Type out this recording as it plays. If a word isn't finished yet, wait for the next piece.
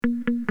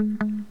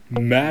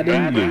Matt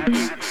and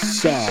Luke's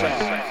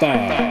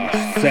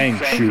Sci-Fi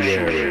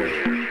Sanctuary.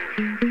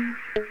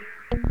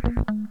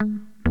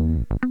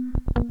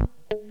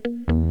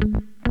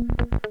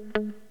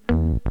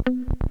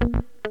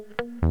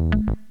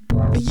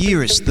 The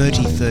year is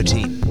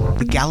 3013.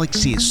 The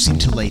galaxy is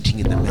scintillating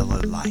in the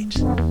mellow light.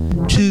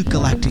 Two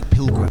galactic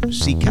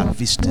pilgrims seek out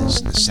vistas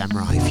in the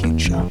samurai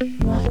future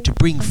to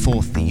bring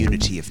forth the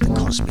unity of the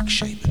cosmic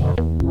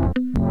shaman.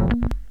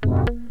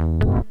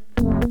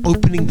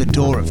 Opening the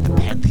door of the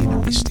pantheon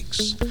of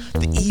mystics,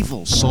 the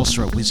evil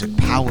sorcerer wizard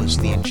powers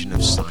the engine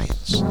of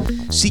science,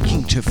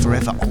 seeking to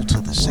forever alter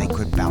the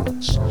sacred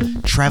balance,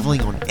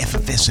 traveling on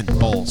effervescent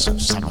balls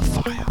of summer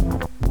fire.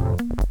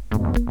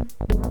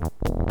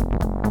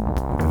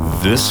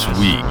 This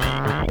week,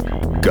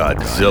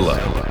 Godzilla,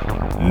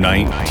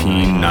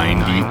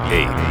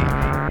 1998.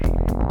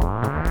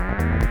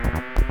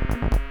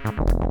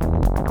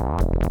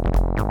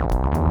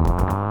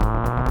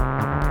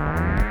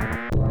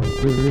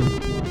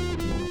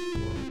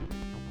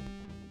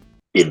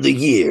 In the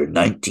year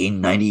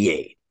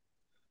 1998,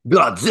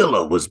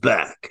 Godzilla was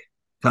back.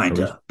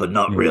 Kinda, but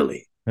not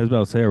really. I was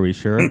about to say, are we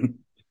sure?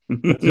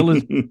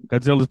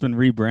 Godzilla's been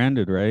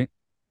rebranded, right?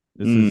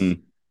 This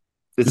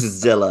is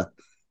Zilla.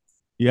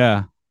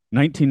 Yeah,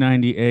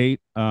 1998.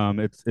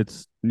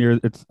 It's near.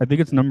 I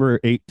think it's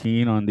number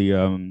 18 on the.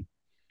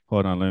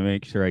 Hold on, let me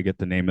make sure I get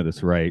the name of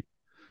this right.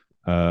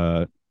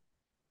 Number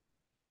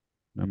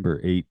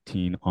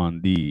 18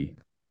 on the.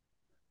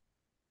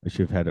 I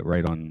should have had it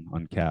right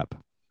on cap.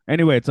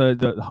 Anyway, it's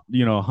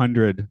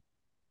 100.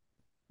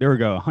 There we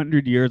go.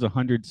 100 years,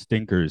 100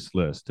 stinkers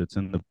list. It's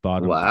in the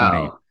bottom 20.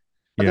 I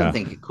don't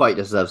think it quite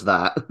deserves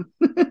that.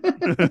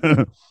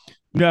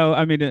 No,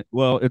 I mean,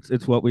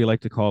 it's what we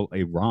like to call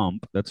a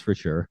romp. That's for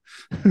sure.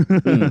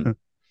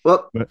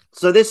 Well,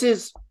 so this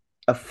is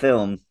a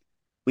film.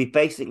 We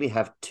basically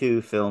have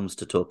two films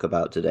to talk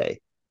about today.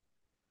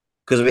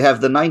 Because we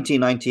have the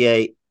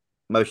 1998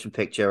 motion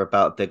picture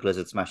about Big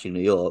Lizard smashing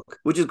New York,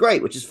 which is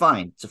great, which is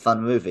fine. It's a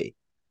fun movie.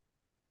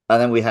 And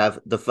then we have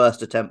the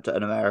first attempt at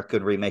an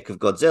American remake of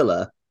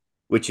Godzilla,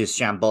 which is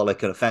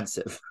shambolic and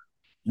offensive.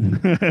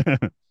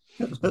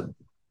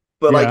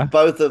 But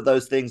both of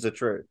those things are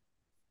true.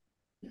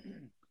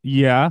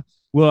 Yeah.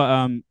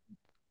 Well,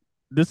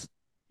 this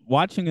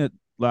watching it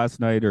last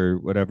night or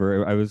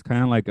whatever, I was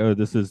kind of like, oh,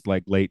 this is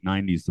like late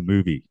 90s, the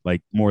movie,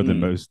 like more than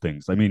most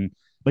things. I mean,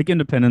 like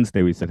Independence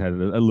Day, we said had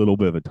a little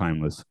bit of a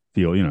timeless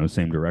feel,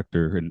 same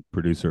director and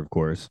producer, of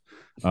course.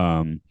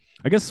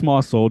 I guess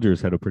Small Soldiers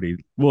had a pretty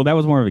that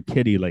was more of a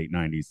kiddie late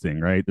 90s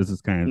thing, right? This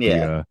is kind of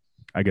the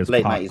I guess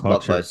late 90s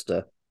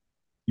blockbuster.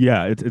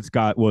 Yeah, it's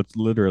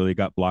literally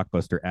got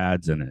blockbuster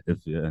ads in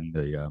it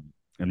in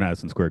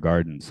Madison Square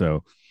Garden.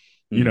 So,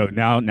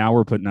 now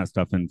we're putting that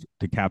stuff into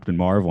Captain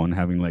Marvel and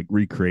having like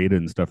recreated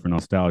and stuff for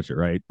nostalgia,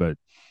 right? But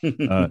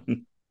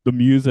the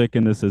music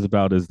in this is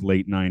about as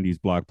late 90s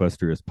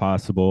blockbuster as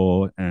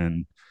possible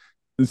and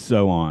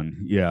so on.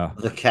 Yeah.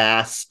 The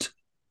cast.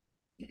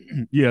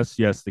 Yes,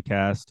 the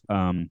cast.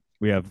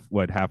 We have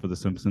half of the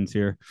Simpsons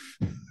here.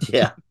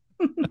 Yeah.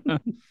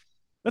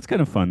 That's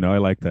kind of fun though. I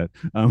like that.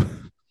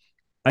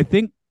 I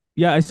think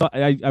I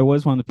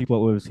was one of the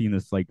people who have seen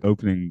this like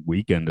opening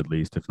weekend at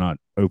least, if not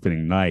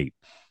opening night.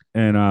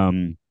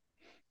 And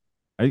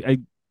I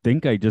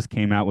think I just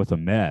came out with a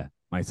meh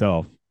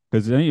myself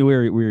because we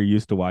were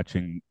used to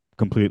watching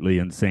completely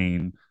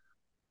insane,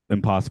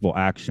 impossible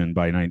action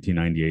by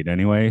 1998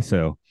 anyway.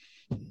 So,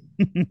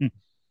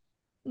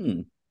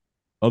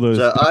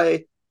 although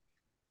I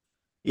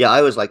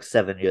was like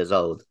 7 years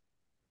old,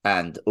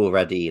 and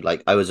already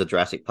like I was a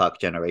Jurassic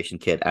Park generation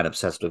kid and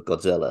obsessed with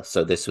Godzilla.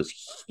 So this was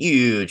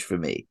huge for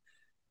me,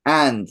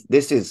 and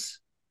this is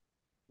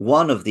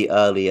one of the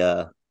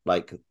earlier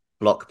like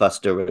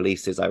blockbuster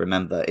releases I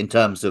remember in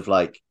terms of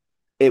like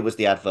it was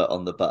the advert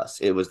on the bus,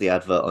 it was the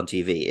advert on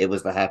TV, it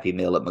was the Happy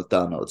Meal at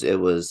McDonald's, it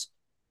was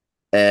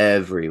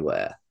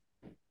everywhere.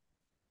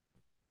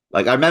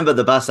 Like I remember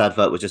the bus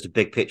advert was just a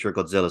big picture of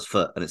Godzilla's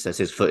foot and it says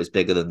his foot is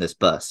bigger than this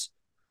bus.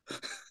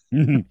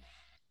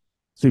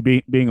 So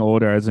being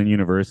older, I was in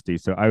university,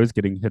 so I was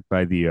getting hit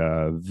by the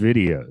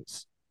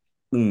videos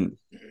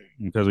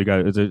because we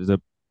got it's a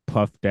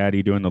Puff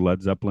Daddy doing the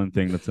Led Zeppelin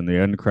thing that's in the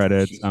end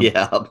credits.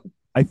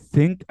 I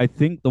think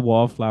the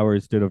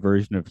Wallflowers did a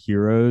version of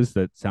Heroes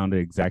that sounded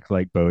exactly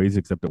like Bowie's,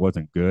 except it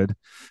wasn't good.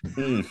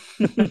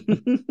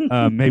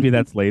 Maybe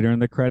that's later in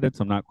the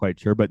credits. I'm not quite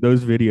sure, but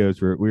those videos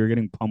we were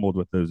getting pummeled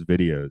with those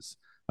videos.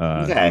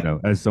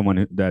 As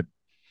someone that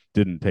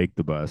didn't take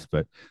the bus,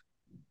 but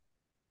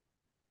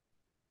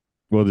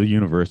the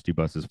university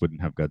buses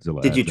wouldn't have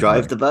Godzilla. Did you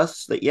drive the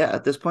bus?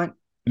 At this point?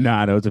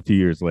 Nah, that was a few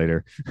years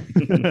later.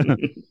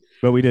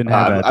 But we didn't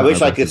have. I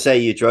wish I could say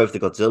you drove the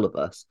Godzilla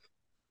bus.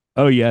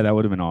 Oh yeah, that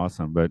would have been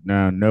awesome. But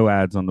no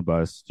ads on the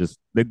bus. Just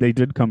they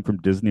did come from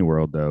Disney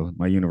World though.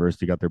 My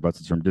university got their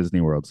buses from Disney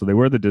World, so they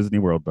were the Disney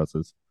World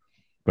buses,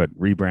 but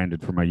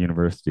rebranded for my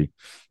university.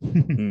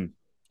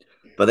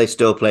 But they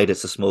still played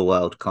 "It's a Small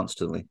World"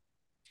 constantly.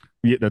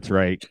 Yeah, that's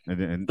right.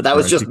 And but that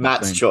was just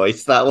Matt's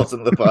choice. That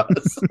wasn't the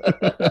bus.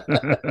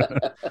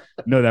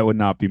 No, that would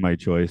not be my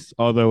choice.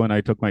 Although when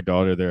I took my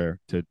daughter there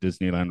to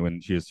Disneyland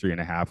when she was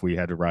 3.5, we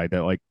had to ride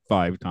that like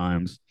 5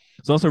 times.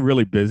 It's also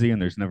really busy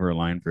and there's never a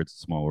line for It's a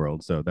Small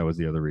World. So that was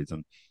the other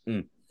reason.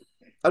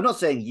 I'm not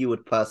saying you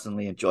would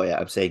personally enjoy it.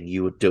 I'm saying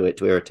you would do it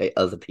to irritate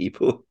other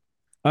people.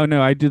 Oh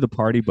no, I do the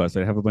party bus.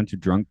 I'd have a bunch of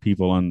drunk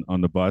people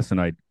on the bus, and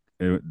I'd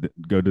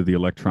go to the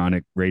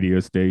electronic radio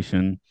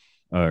station,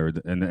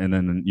 and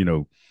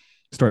then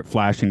start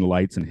flashing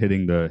lights and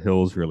hitting the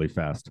hills really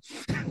fast.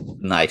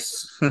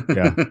 Nice.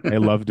 Yeah, I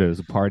loved it. It was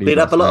a party. Clean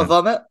up a lot of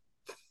vomit?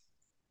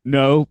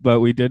 No, but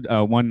we did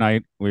one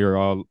night.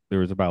 There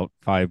was about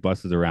 5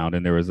 buses around,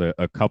 and there was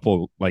a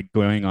couple like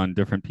going on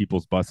different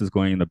people's buses,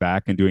 going in the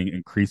back and doing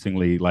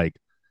increasingly like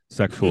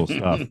sexual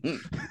stuff.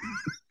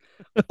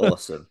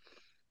 Awesome.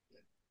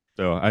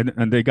 So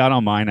and they got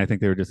on mine. I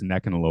think they were just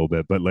necking a little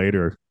bit, but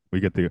later we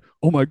get the,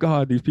 oh my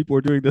God, these people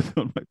are doing this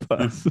on my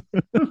bus.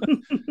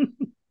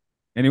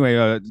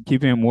 Anyway,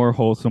 keeping it more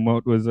wholesome,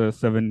 what was a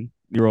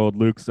 7-year-old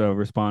Luke's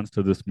response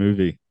to this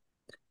movie?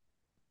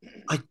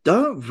 I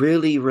don't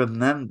really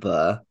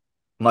remember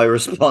my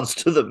response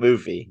to the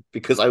movie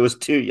because I was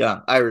too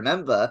young. I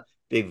remember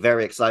being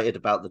very excited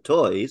about the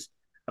toys,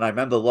 and I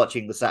remember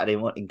watching the Saturday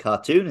morning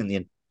cartoon in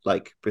the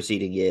like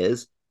preceding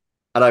years.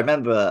 And I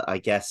remember, I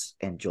guess,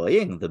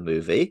 enjoying the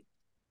movie.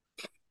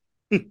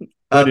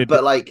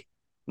 But like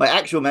my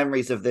actual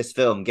memories of this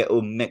film get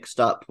all mixed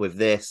up with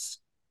this,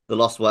 The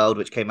Lost World,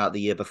 which came out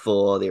the year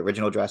before, the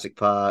original Jurassic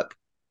Park.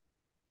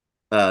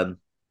 And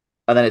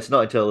then it's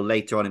not until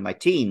later on in my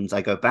teens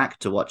I go back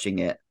to watching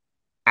it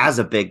as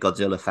a big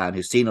Godzilla fan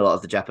who's seen a lot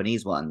of the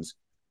Japanese ones.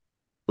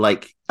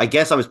 Like, I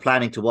guess I was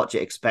planning to watch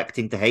it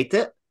expecting to hate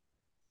it.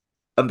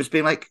 I'm just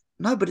being like,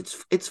 no, but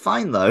it's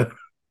fine though.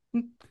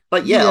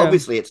 Like, yeah,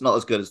 obviously it's not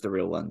as good as the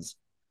real ones.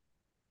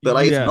 But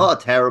like, it's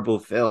not a terrible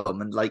film,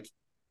 and like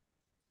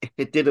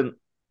it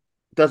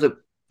doesn't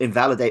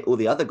invalidate all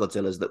the other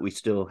Godzillas that we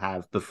still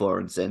have before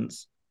and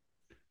since.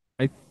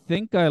 I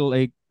think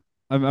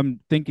I'm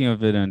thinking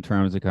of it in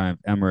terms of kind of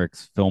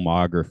Emmerich's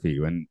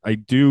filmography, and I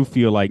do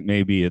feel like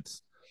maybe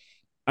it's,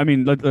 I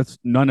mean, let's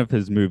none of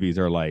his movies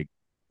are like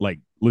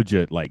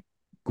legit, like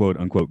quote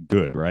unquote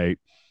good, right?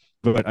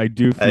 But I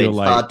do feel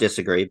like hard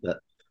disagree, but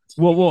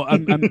well,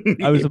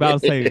 I was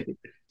about to say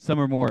some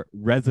are more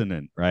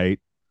resonant, right?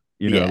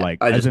 Like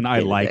as in I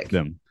like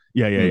them.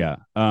 Yeah.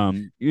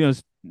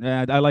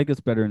 I like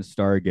this better in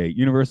Stargate.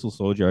 Universal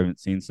Soldier I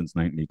haven't seen since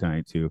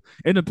 1992.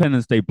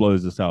 Independence Day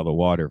blows this out of the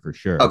water for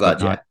sure. Oh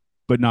God,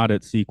 but not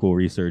at sequel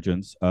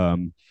resurgence.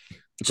 Still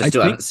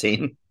haven't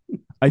seen.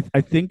 I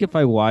think if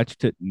I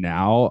watched it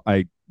now,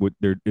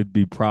 it'd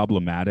be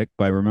problematic.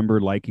 But I remember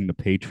liking The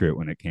Patriot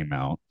when it came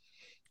out.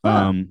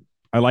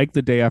 I like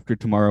The Day After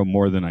Tomorrow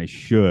more than I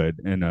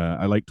should, and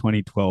I like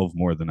 2012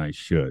 more than I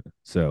should.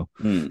 So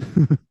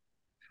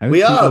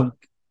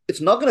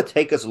it's not going to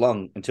take us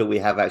long until we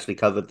have actually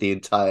covered the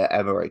entire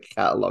Emmerich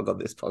catalog on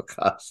this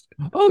podcast.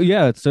 Oh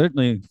yeah, it's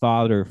certainly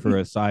fodder for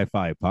a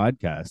sci-fi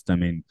podcast. I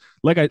mean,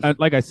 like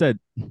I said,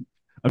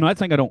 I'm not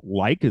saying I don't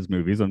like his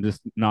movies. I'm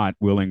just not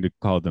willing to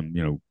call them,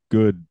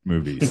 good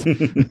movies.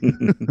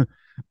 To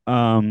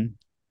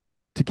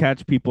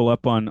catch people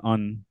up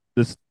on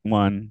this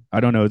one,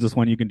 I don't know. Is this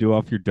one you can do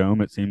off your dome?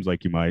 It seems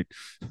like you might.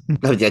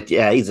 Oh,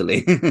 yeah,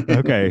 easily.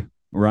 Okay,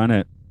 run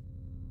it.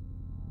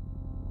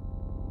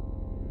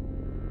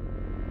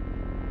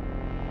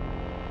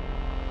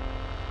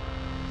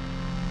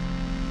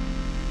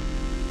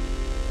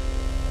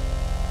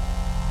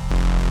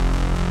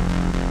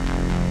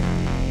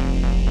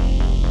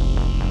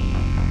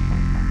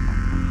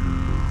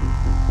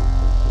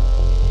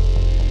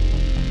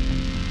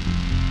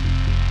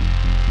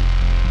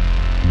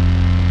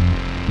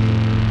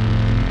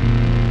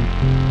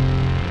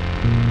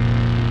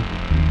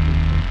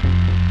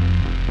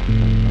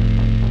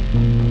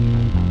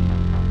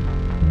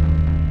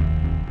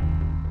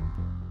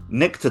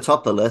 Nick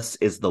Totopoulos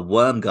is the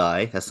worm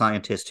guy, a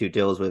scientist who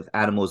deals with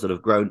animals that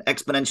have grown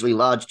exponentially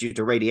large due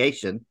to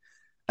radiation,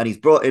 and he's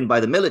brought in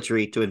by the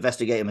military to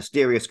investigate a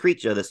mysterious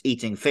creature that's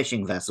eating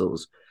fishing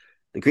vessels.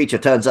 The creature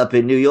turns up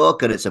in New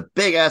York, and it's a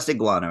big-ass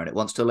iguana, and it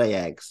wants to lay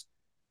eggs.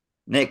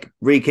 Nick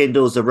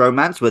rekindles a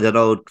romance with an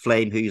old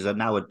flame who's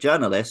now a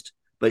journalist,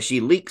 but she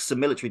leaks some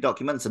military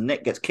documents, and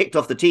Nick gets kicked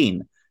off the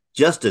team,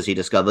 just as he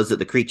discovers that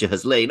the creature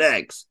has laid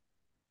eggs.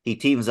 He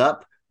teams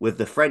up with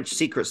the French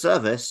Secret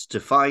Service to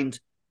find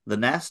the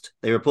nest.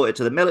 They report it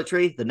to the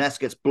military. The nest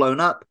gets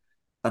blown up,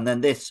 and then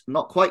this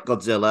not quite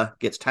Godzilla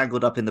gets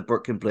tangled up in the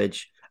Brooklyn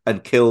Bridge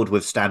and killed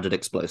with standard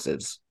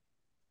explosives.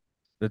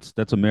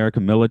 That's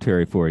American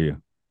military for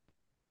you.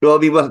 Well,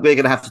 we're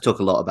going to have to talk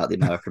a lot about the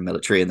American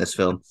military in this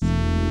film.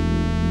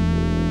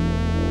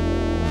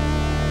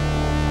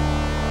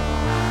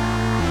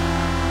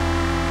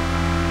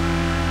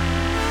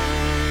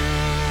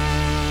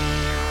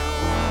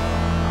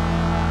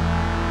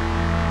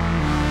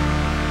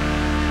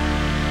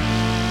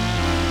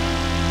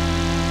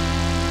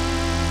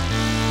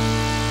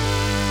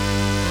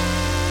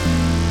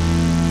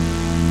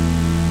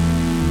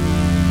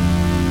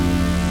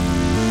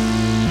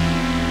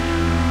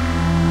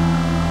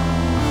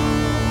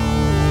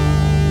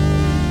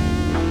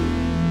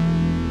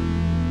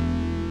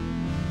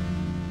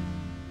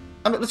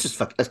 mean,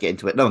 let's get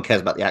into it. No one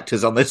cares about the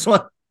actors on this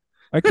one.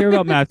 I care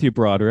about Matthew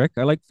Broderick.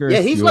 I like Ferris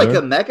Yeah, he's Bueller. like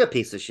a mega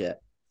piece of shit.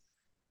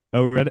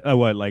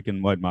 What, like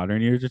in what,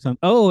 Modern Years or something?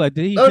 Oh, did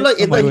he? Like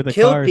he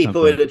killed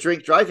people in a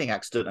drink driving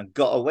accident and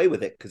got away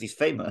with it because he's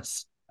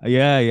famous.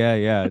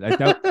 Yeah.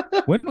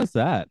 When was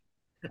that?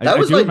 That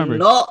was like remember.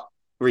 Not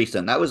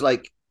recent. That was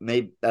like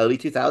maybe early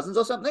 2000s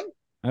or something.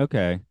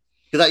 Okay.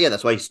 Because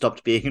that's why he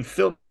stopped being in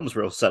films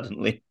real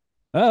suddenly.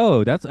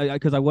 Oh, that's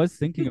because I was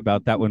thinking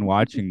about that when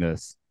watching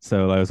this.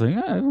 So I was like,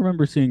 I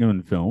remember seeing him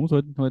in films.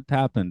 What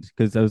happened?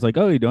 Because I was like,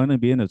 oh, he'd only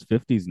be in his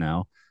 50s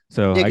now.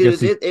 So I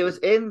guess it was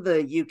in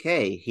the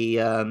UK.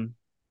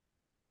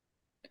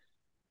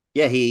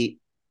 He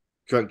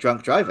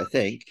drunk drive, I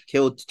think,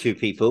 killed 2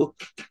 people,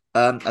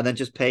 and then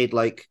just paid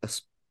like a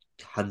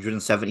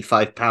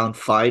 £175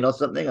 fine or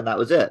something, and that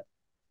was it.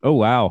 Oh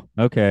wow.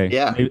 Okay.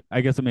 Yeah. I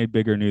guess it made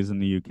bigger news in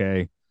the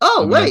UK.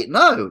 Oh wait,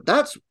 no,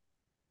 that's.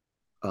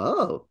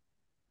 Oh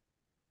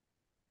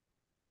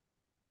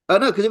no,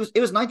 because it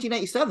was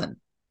 1987.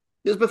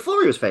 It was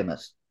before he was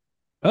famous.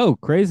 Oh,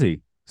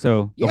 crazy!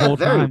 So the whole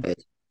time, weird.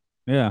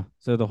 Yeah.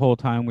 So the whole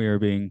time we were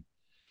being,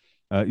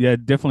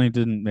 definitely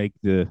didn't make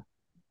that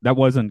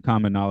wasn't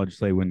common knowledge,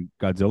 say, when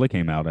Godzilla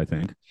came out, I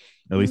think,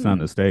 at least not in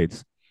the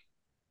States.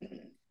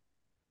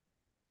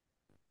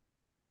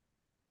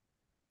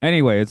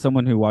 Anyway, it's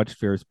someone who watched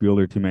Ferris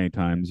Bueller too many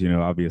times.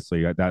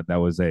 Obviously that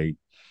was a.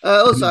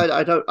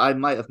 Also, I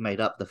might have made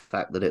up the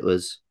fact that it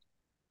was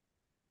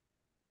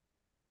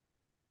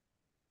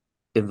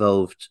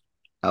involved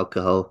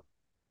alcohol.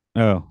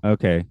 Oh,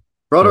 okay.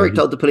 Broderick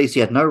told the police he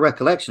had no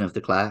recollection of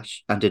the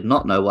clash and did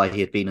not know why he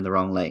had been in the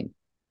wrong lane.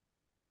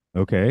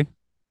 Okay.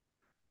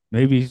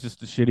 Maybe he's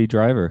just a shitty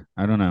driver.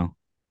 I don't know.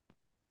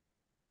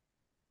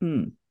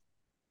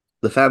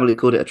 The family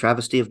called it a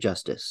travesty of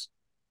justice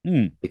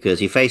because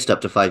he faced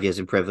up to 5 years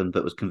in prison,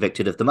 but was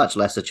convicted of the much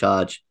lesser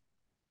charge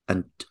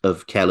and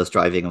of careless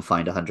driving and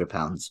fined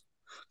 £100.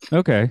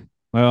 Okay.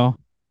 Well,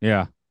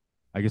 yeah.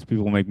 I guess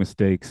people make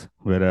mistakes,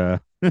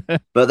 but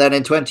But then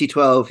in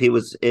 2012, he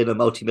was in a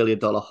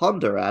multi-million-dollar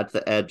Honda ad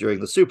that aired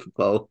during the Super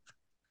Bowl.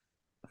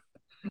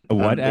 A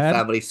what ad? The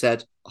family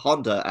said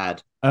Honda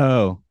ad.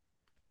 Oh.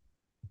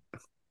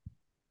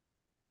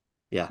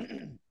 Yeah.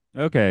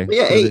 Okay. But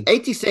yeah,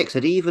 86.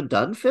 Had he even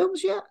done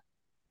films yet?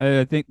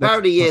 I think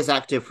apparently he is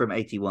active from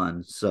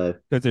 81. So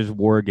because there's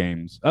War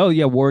Games. Oh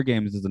yeah, War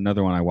Games is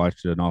another one I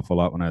watched an awful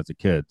lot when I was a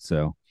kid.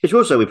 So which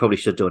also we probably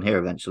should do on here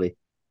eventually.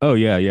 Oh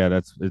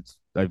yeah.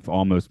 I've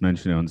almost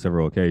mentioned it on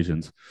several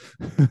occasions.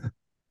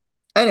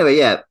 Anyway,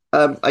 yeah.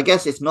 I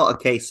guess it's not a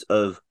case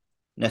of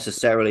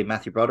necessarily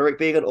Matthew Broderick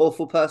being an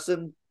awful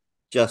person,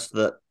 just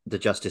that the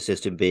justice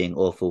system being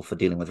awful for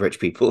dealing with rich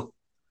people.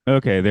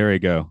 Okay, there we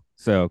go.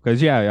 So,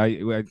 because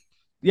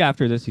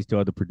after this, he still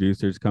had the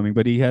producers coming,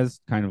 but he has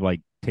kind of like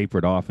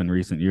tapered off in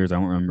recent years. I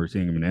don't remember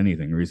seeing him in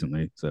anything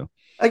recently. So,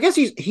 I guess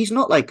he's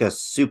not like a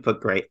super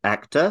great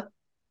actor,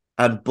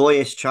 and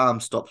boyish charm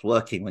stops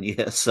working when you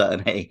hit a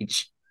certain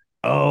age.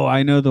 Oh,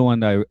 I know the one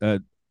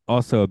that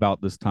also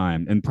about this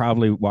time, and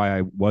probably why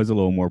I was a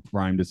little more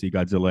primed to see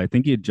Godzilla. I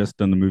think he had just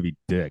done the movie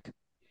Dick,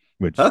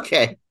 which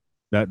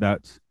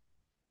that's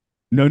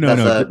no.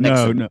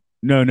 Election.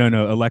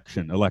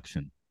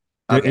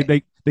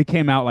 Okay. They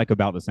came out like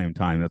about the same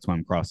time. That's why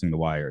I'm crossing the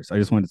wires. I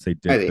just wanted to say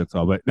Dick. That's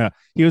all. But no,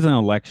 he was in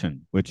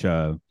Election, which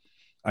I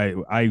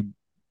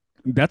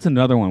that's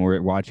another one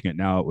where watching it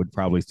now it would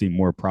probably seem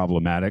more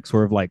problematic.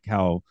 Sort of like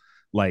how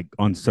like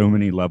on so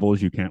many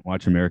levels you can't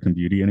watch American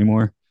Beauty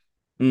anymore.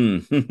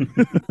 There's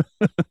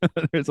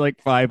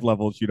like 5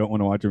 levels you don't want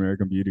to watch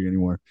American Beauty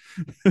anymore.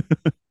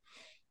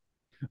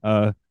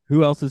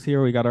 Who else is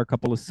here? We got our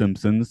couple of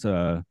Simpsons.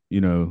 Hank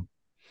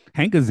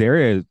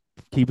Azaria is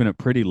keeping it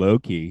pretty low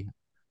key.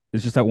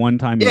 It's just that one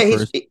time.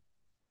 Yeah,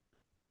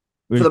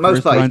 for the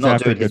most part, he's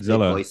not doing his big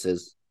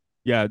voices.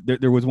 Yeah,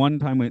 there was one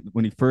time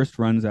when he first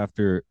runs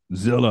after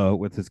Zilla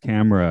with his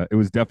camera. It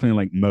was definitely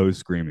like Moe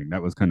screaming.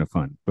 That was kind of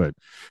fun, but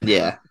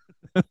yeah.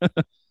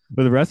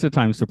 But the rest of the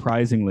time,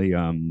 surprisingly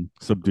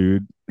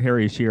subdued.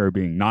 Harry Shearer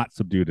being not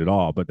subdued at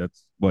all, but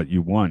that's what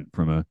you want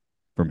from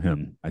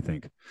him, I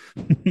think.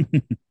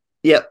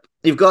 Yep,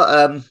 you've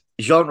got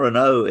Jean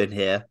Reno in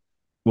here.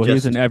 Well,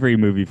 he's in every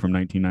movie from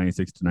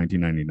 1996 to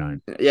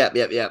 1999.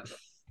 Yep.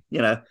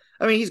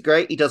 I mean, he's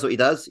great. He does what he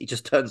does. He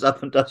just turns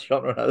up and does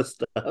Jean Reno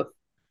stuff.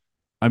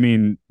 I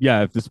mean,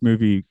 yeah, if this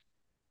movie,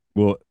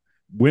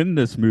 when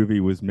this movie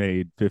was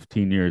made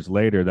 15 years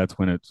later, that's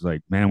when it's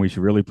like, man, we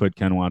should really put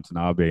Ken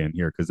Watanabe in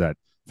here because that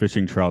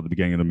fishing trout at the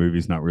beginning of the movie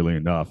is not really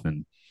enough.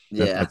 And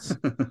that's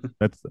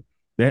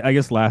I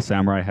guess Last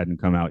Samurai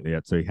hadn't come out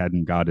yet, so he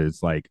hadn't got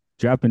his like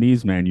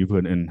Japanese man you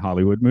put in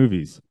Hollywood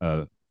movies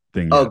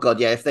thing. Oh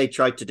god, yeah. If they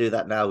tried to do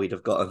that now, we'd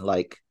have gotten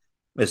like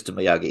Mr.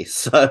 Miyagi.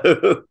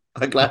 So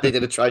I'm glad they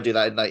didn't try to do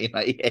that in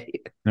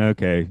 1998.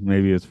 Okay,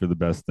 maybe it's for the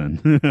best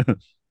then.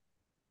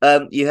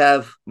 You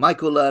have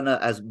Michael Lerner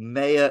as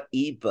Mayor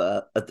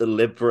Ebert, a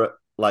deliberate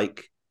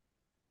like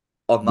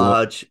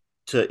homage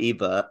to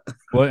Ebert.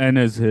 Well, and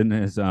his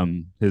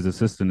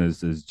assistant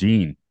is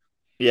Gene.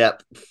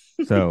 Yep.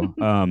 So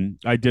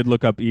I did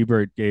look up.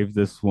 Ebert gave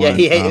this one Yeah,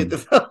 he hated the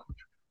film.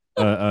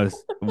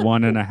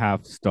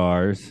 1.5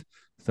 stars.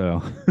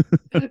 So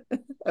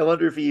I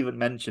wonder if he even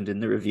mentioned in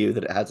the review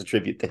that it has a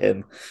tribute to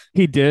him.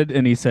 he did,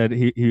 and he said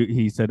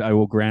he said I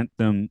will grant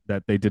them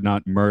that they did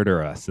not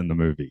murder us in the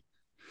movie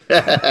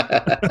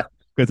because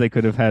they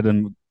could have had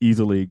him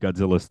easily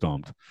Godzilla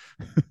stomped.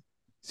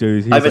 So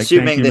he's I'm like,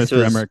 assuming thank you, this Mr.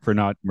 was... Emmerich, for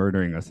not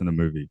murdering us in the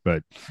movie.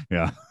 But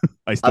yeah,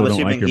 I I'm still don't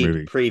assuming like your he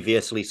movie.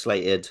 previously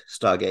slated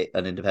Stargate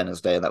and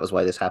Independence Day, and that was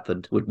why this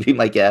happened, would be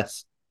my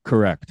guess.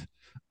 Correct.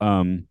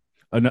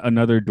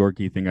 Another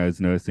dorky thing I was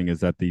noticing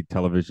is that the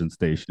television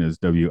station is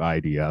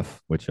WIDF,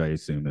 which I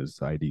assume is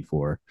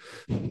ID4.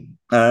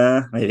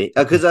 Maybe.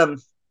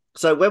 Because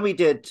so when we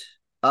did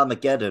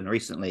Armageddon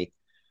recently,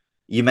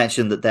 you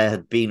mentioned that there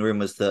had been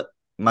rumors that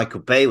Michael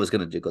Bay was going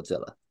to do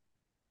Godzilla.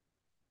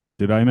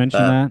 Did I mention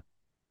that?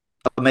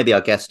 Or maybe our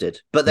guest did.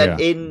 But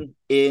then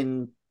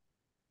in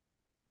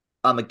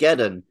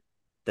Armageddon,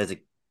 there's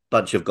a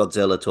bunch of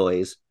Godzilla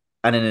toys.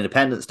 And in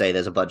Independence Day,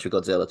 there's a bunch of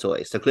Godzilla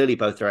toys. So clearly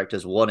both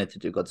directors wanted to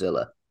do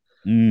Godzilla.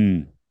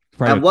 And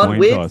one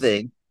weird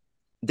thing,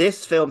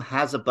 this film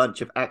has a bunch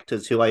of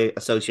actors who I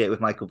associate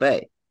with Michael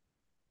Bay.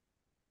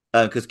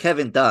 Because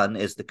Kevin Dunn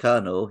is the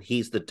Colonel.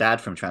 He's the dad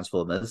from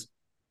Transformers.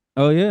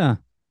 Oh, yeah.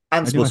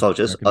 And Small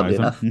Soldiers, oddly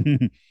enough.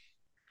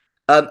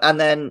 And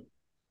then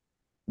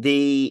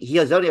he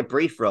has only a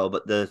brief role,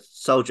 but the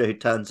soldier who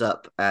turns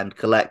up and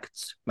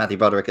collects Matthew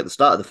Broderick at the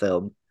start of the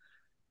film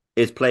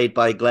is played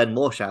by Glenn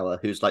Morshower,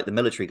 who's like the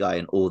military guy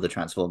in all the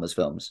Transformers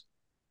films.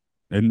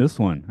 In this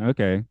one,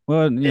 okay.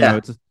 Well, you know,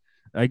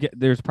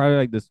 there's probably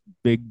like this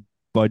big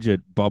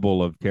budget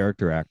bubble of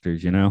character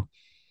actors, you know.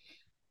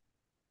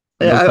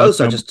 Yeah, I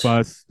also just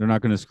plus they're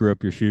not going to screw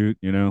up your shoot,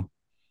 you know.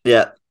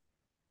 Yeah,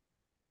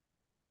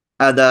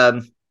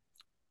 and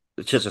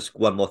just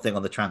one more thing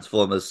on the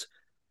Transformers.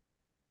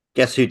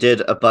 Guess who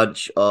did a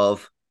bunch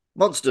of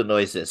monster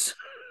noises?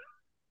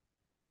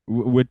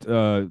 With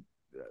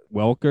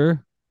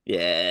Welker?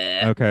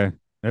 Yeah. Okay.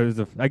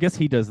 I guess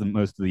he does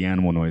most of the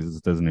animal noises,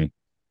 doesn't he?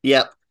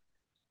 Yep.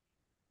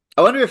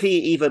 I wonder if he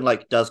even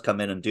like does come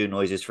in and do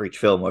noises for each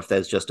film, or if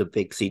there's just a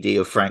big CD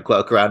of Frank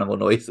Welker animal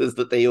noises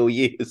that they all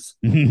use.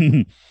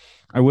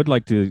 I would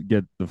like to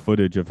get the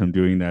footage of him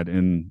doing that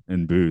in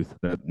booth.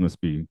 That must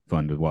be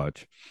fun to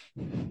watch.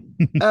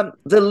 The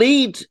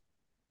lead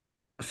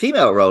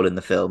female role in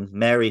the film,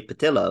 Maria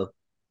Pitillo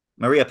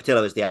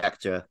is the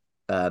actor.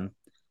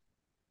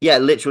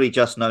 Literally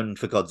just known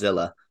for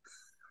Godzilla.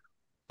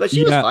 But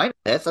she was fine.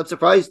 Yes, I'm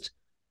surprised.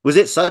 Was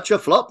it such a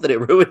flop that it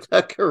ruined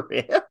her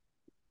career?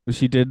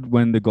 She did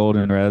win the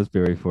Golden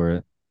Raspberry for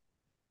it.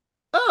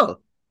 Oh,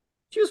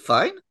 she was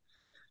fine.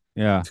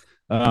 Yeah.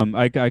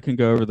 I can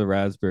go over the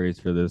raspberries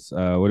for this.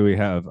 What do we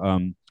have?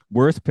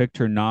 Worst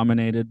Picture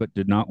nominated but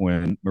did not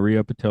win.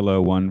 Maria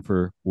Pitillo won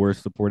for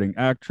Worst Supporting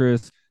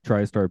Actress.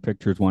 TriStar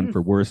Pictures won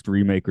for Worst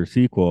Remake or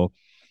Sequel.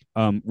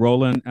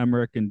 Roland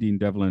Emmerich and Dean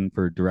Devlin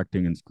for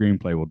Directing and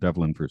Screenplay. Well,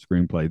 Devlin for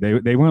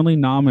Screenplay. They were only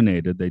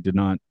nominated. They did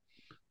not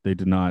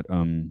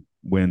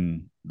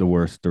win the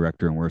Worst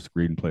Director and Worst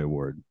Screenplay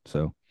award.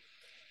 So,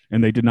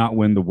 and they did not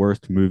win the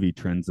Worst Movie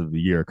Trends of the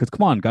Year. Because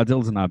come on,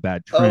 Godzilla's not a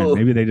bad trend. Oh.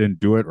 Maybe they didn't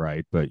do it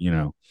right, but you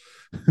know.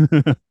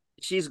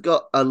 She's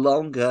got a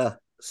longer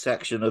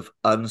section of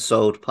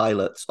unsold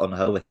pilots on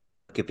her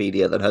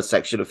Wikipedia than her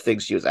section of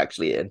things she was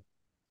actually in.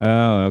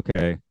 Oh,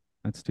 okay.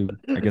 That's too.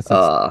 I guess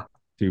that's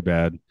too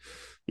bad.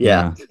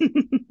 Yeah.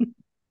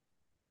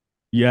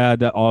 Yeah,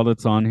 that all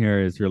that's on here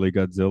is really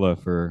Godzilla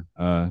for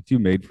a few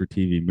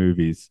made-for-TV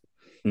movies.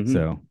 Mm-hmm.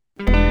 So.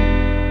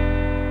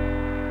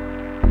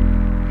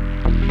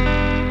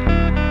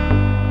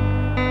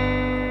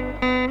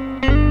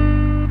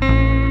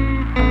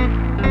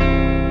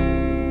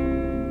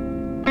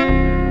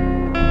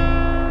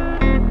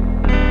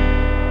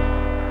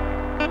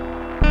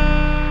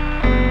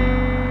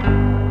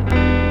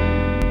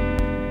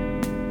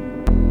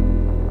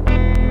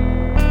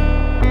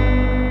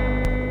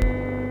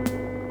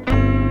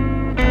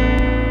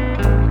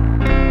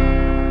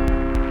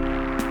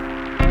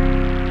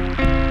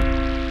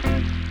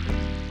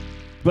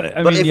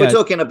 But if we're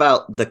talking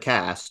about the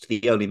cast,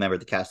 the only member of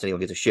the cast anyone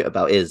gives a shit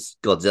about is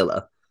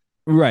Godzilla.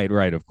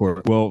 Right, of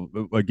course. Well,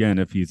 again,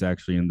 if he's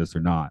actually in this or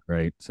not,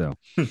 right? So,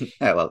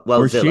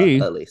 or Zilla, she,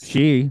 at least.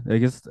 She, I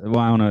guess. Well,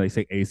 I don't know. They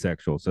say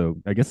asexual, so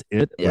I guess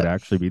it would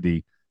actually be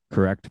the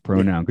correct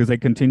pronoun because they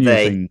continue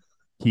saying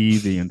he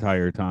the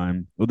entire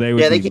time. Well, they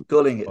would. Yeah, they keep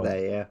calling it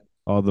they. Yeah,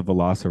 all the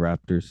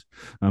Velociraptors.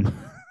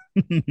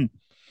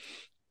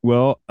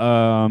 Well,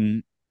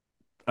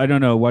 I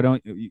don't know. Why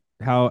don't you?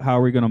 How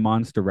are we going to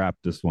monster wrap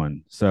this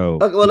one? So,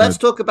 okay, well, let's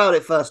talk about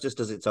it first, just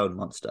as its own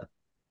monster.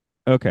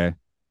 Okay.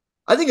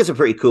 I think it's a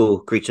pretty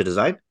cool creature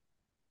design.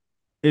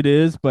 It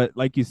is, but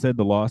like you said,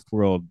 the Lost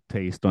World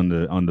taste on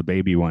the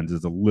baby ones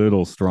is a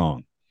little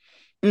strong.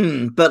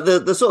 But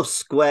the sort of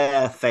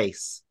square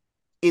face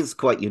is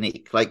quite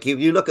unique. Like if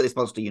you look at this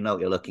monster, you know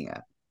what you're looking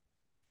at.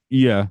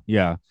 Yeah.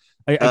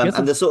 I guess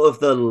and the sort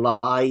of the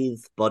lithe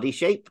body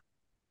shape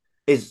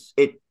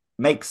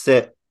makes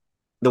it,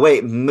 the way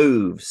it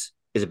moves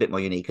is a bit more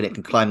unique, and it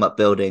can climb up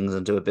buildings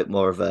and do a bit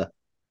more of a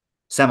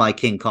semi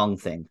King Kong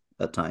thing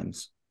at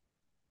times.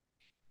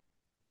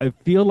 I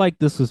feel like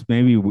this was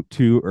maybe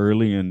too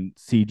early in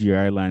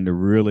CGI land to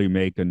really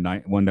make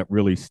one that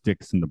really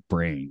sticks in the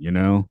brain, you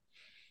know?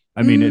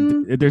 I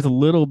mean, there's a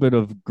little bit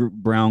of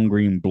brown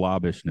green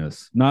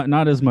blobbishness,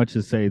 not as much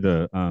as say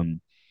the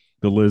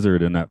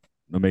lizard in that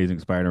Amazing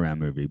Spider-Man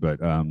movie, but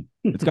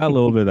it's got a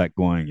little bit of that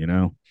going, you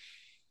know.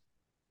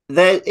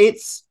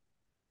 It's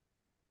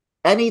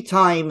any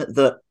time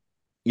that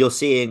you're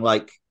seeing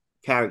like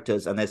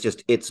characters and there's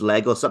just its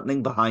leg or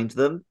something behind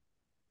them,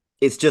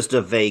 it's just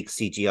a vague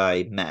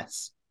CGI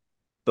mess.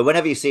 But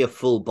whenever you see a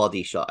full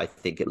body shot, I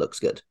think it looks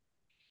good.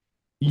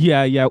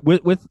 Yeah.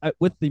 With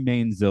the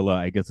main Zilla,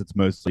 I guess it's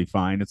mostly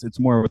fine. It's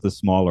more with the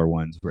smaller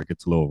ones where it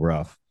gets a little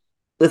rough.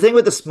 The thing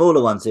with the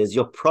smaller ones is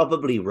you're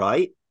probably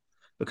right,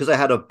 because I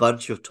had a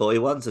bunch of toy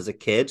ones as a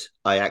kid.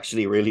 I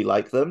actually really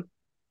like them.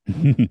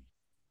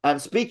 And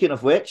speaking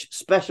of which,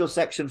 special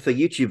section for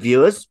YouTube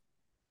viewers.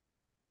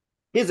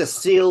 Here's a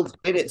sealed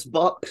in its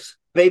box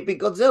Baby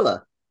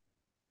Godzilla.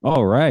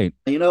 All right.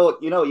 You know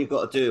what you've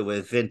got to do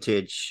with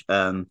vintage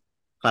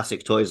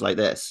classic toys like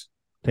this?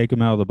 Take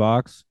them out of the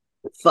box.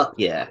 Fuck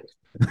yeah.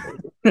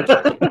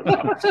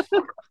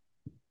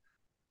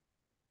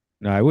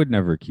 No, I would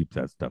never keep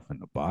that stuff in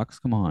the box.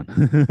 Come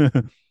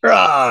on.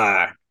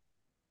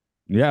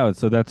 Yeah,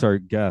 so that's our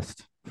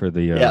guest for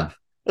the yeah.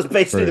 That's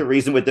basically the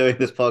reason we're doing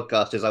this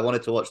podcast. Is I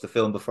wanted to watch the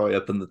film before I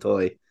opened the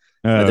toy.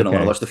 I didn't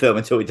want to watch the film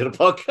until we did a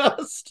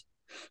podcast.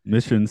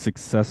 Mission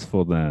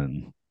successful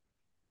then.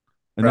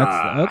 And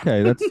that's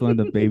okay. That's one of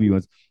the baby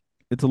ones.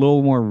 It's a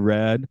little more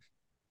red.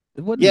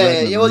 If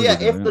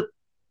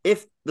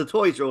the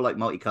toys are all like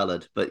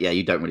multicolored, but yeah,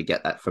 you don't really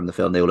get that from the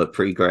film. They all look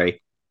pretty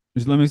gray.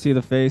 Just let me see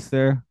the face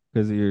there,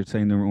 because you're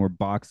saying they're more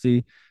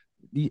boxy.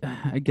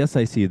 I guess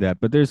I see that,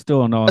 but there's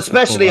still an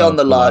especially on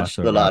the large.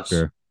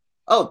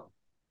 Oh,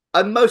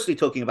 I'm mostly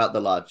talking about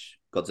the large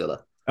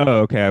Godzilla. Oh,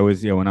 okay. I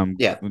was these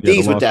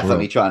were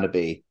definitely trying to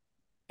be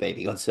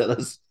baby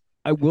Godzillas.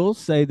 I will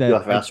say that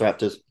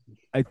Velociraptors.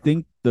 I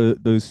think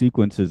those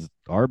sequences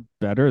are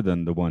better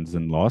than the ones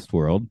in Lost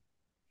World.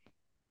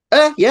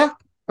 Yeah,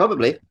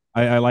 probably.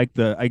 I like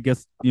I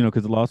guess,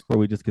 because Lost World,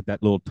 we just get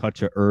that little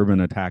touch of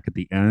urban attack at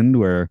the end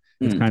where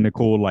it's kind of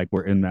cool. Like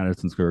we're in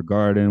Madison Square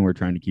Garden. We're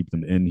trying to keep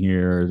them in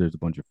here. There's a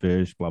bunch of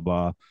fish, blah,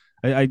 blah.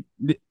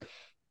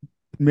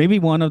 Maybe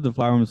one of the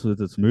problems with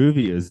this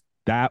movie is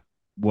that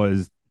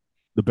was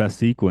the best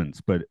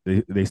sequence, but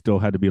they still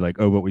had to be like,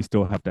 oh, but we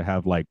still have to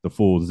have like the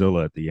full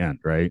Zilla at the end,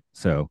 right?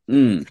 So,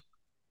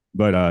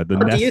 but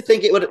do you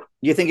think it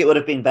would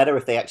have been better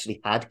if they actually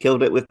had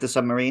killed it with the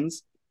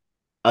submarines,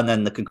 and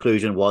then the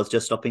conclusion was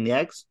just stopping the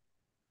eggs?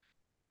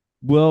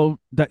 Well,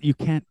 that you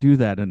can't do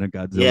that in a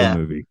Godzilla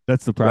movie.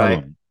 That's the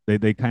problem. Right.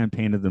 They kind of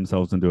painted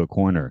themselves into a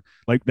corner.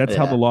 Like that's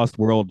how the Lost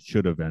World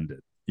should have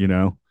ended, you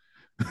know?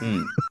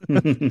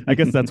 I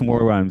guess that's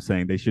more what I'm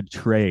saying. They should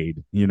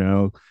trade, you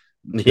know?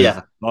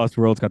 Yeah. Lost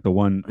World's got the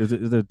one. Is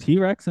it a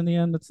T-Rex in the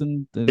end? That's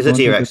in. It's a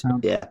T-Rex.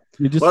 Yeah.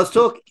 I was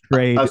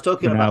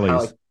talking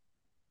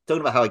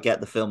about how I get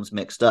the films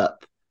mixed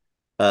up.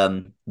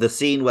 The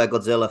scene where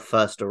Godzilla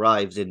first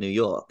arrives in New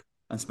York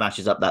and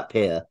smashes up that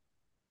pier,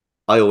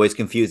 I always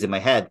confuse in my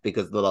head,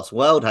 because The Lost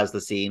World has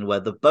the scene where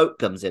the boat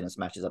comes in and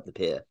smashes up the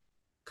pier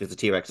because the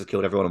T-Rex has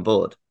killed everyone on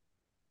board.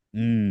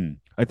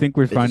 I think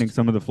we're finding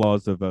some of the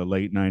flaws of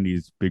late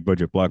 90s big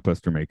budget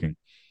blockbuster making.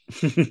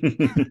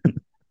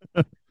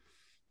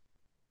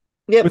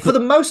 Yeah, for the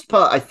most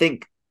part, I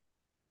think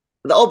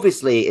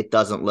obviously it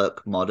doesn't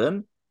look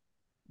modern,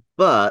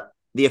 but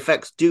the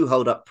effects do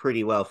hold up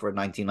pretty well for a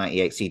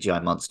 1998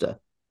 CGI monster.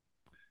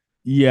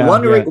 Yeah.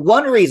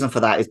 One reason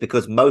for that is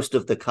because most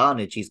of the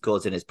carnage he's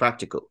causing is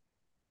practical.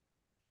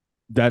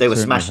 They were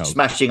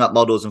smashing up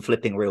models and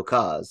flipping real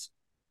cars.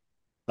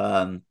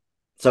 So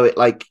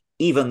it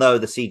even though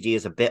the CG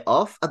is a bit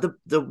off,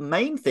 the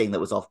main thing that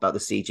was off about the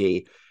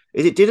CG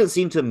is it didn't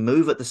seem to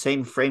move at the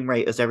same frame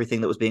rate as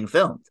everything that was being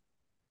filmed.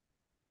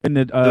 And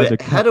it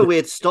had a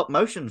weird stop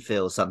motion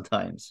feel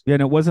sometimes. Yeah,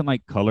 and it wasn't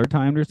like color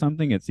timed or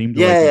something. It seemed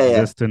to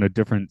exist in a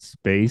different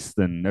space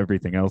than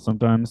everything else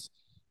sometimes.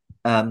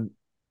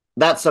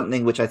 That's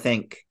something which I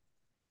think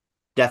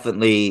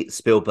definitely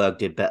Spielberg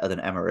did better than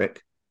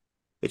Emmerich,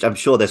 which I'm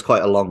sure there's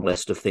quite a long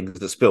list of things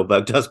that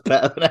Spielberg does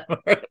better than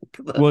Emmerich.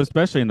 Well,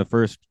 especially in the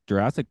first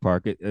Jurassic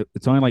Park,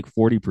 it's only like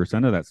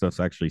 40% of that stuff's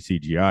actually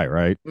CGI,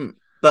 right?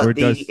 But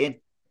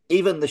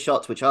even the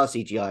shots which are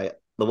CGI,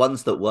 the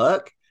ones that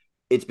work,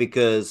 it's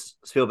because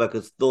Spielberg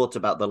has thought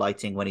about the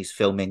lighting when he's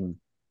filming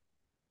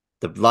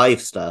the live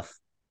stuff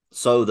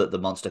so that the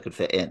monster could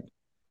fit in.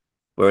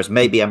 Whereas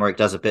maybe Emmerich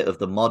does a bit of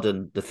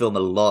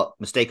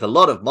mistake a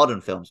lot of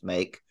modern films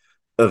make,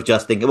 of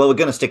just thinking, well, we're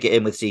going to stick it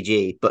in with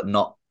CG, but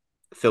not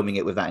filming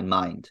it with that in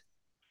mind.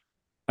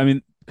 I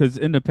mean, because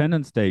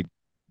Independence Day,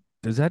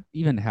 does that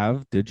even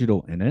have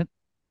digital in it?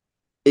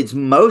 It's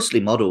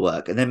mostly model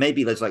work, and then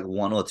maybe there's like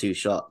one or two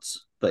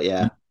shots, but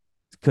yeah.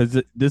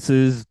 Because this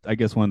is, I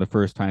guess, one of the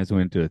first times we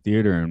went to a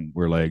theater and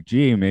we're like,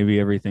 gee,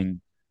 maybe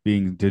everything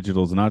being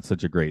digital is not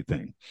such a great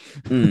thing.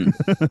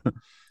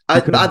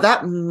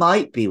 That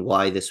might be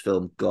why this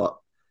film got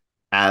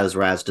as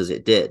razzed as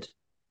it did,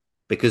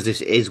 because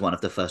this is one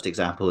of the first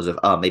examples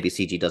of maybe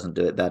CG doesn't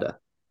do it better.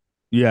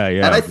 Yeah.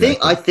 And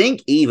I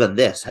think even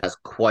this has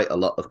quite a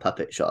lot of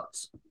puppet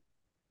shots.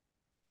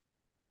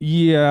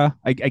 Yeah,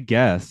 I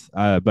guess.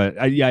 But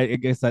I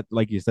guess that,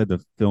 like you said, the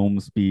film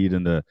speed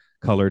and the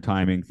color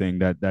timing thing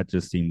that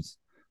just seems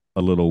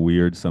a little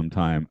weird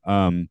sometime.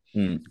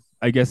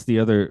 I guess the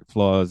other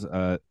flaws,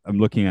 I'm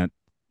looking at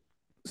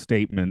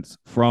statements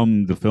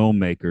from the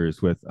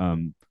filmmakers with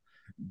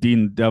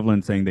Dean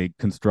Devlin saying they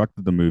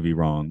constructed the movie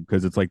wrong,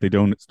 because it's like they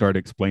don't start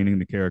explaining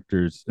the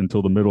characters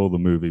until the middle of the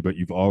movie, but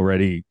you've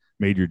already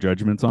made your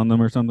judgments on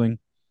them or something.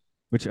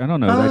 Which I don't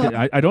know.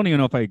 I don't even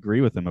know if I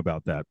agree with him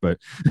about that, but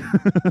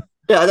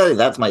yeah, I don't think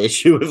that's my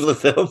issue with the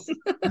film.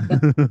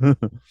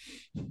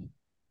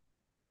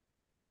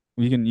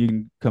 You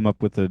can come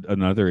up with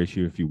another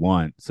issue if you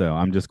want. So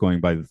I'm just going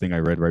by the thing I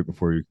read right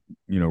before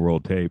you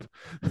rolled tape.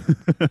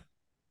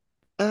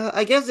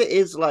 I guess it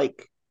is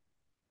like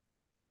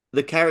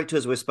the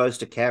characters we're supposed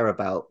to care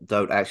about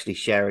don't actually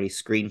share any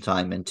screen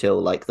time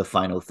until like the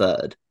final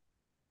third.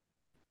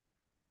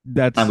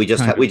 And we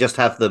just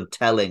have them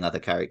telling other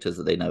characters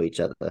that they know each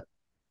other.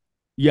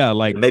 Yeah,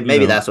 like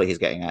maybe that's what he's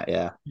getting at.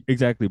 Yeah,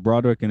 exactly.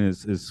 Broderick and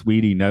his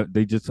sweetie, no,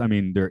 they just, I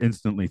mean, they're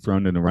instantly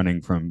thrown into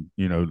running from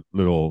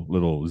little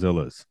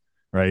Zillas,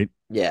 right?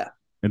 Yeah,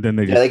 and then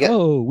they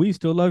we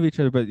still love each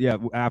other, but yeah,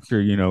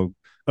 after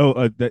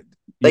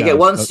they get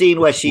one scene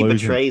where she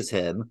betrays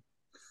him.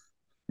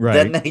 Right.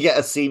 Then they get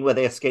a scene where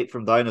they escape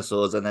from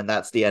dinosaurs, and then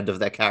that's the end of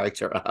their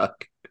character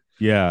arc.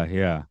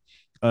 Yeah.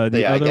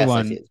 The other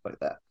one, like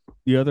that.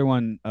 The other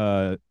one,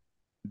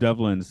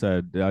 Devlin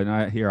said,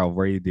 I'll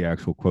read the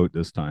actual quote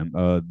this time.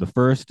 The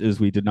first is,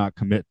 we did not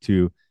commit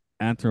to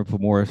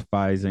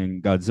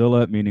anthropomorphizing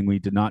Godzilla, meaning we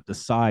did not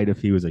decide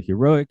if he was a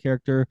heroic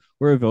character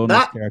or a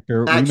villainous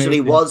character.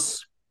 Actually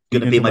was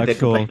going to be my big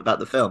complaint about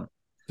the film.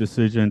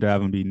 Decision to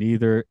have him be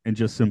neither, and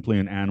just simply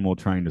an animal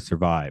trying to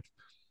survive.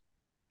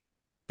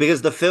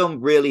 Because the film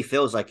really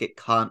feels like it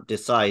can't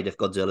decide if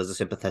Godzilla is a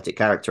sympathetic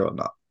character or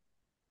not.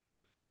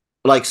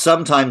 Like,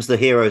 sometimes the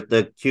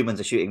humans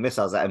are shooting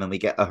missiles at him and we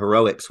get a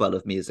heroic swell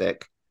of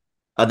music.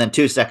 And then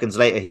 2 seconds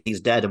later, he's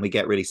dead and we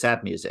get really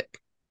sad music.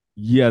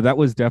 Yeah, that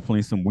was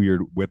definitely some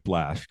weird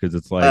whiplash, because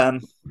it's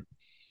like...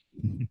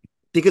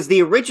 because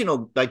the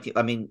original... I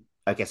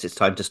guess it's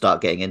time to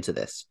start getting into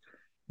this.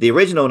 The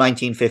original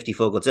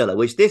 1954 Godzilla,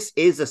 which this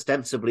is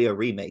ostensibly a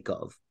remake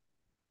of,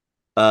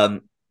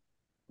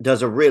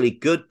 does a really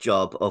good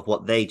job of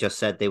what they just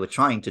said they were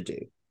trying to do,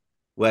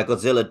 where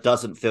Godzilla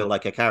doesn't feel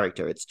like a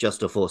character. It's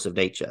just a force of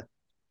nature.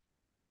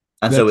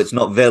 And so it's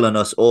not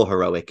villainous or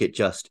heroic. It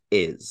just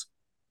is.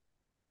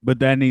 But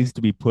that needs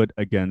to be put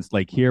against,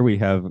 like, here we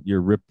have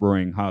your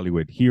rip-roaring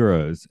Hollywood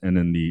heroes, and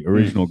in the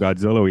original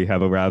Godzilla, we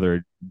have a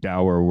rather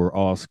dour, we're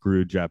all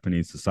screwed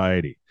Japanese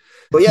society.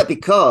 But yeah,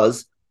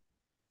 because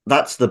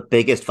that's the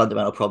biggest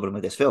fundamental problem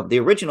with this film. The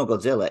original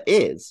Godzilla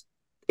is,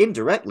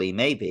 indirectly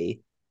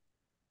maybe,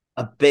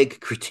 a big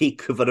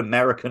critique of an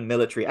American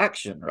military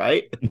action,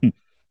 right?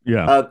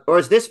 Yeah.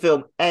 Whereas this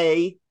film,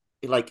 A,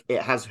 like,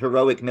 it has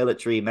heroic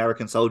military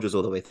American soldiers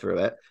all the way through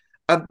it,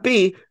 and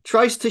B,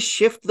 tries to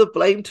shift the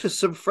blame to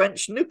some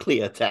French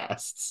nuclear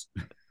tests.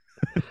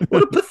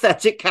 What a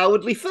pathetic,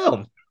 cowardly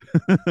film.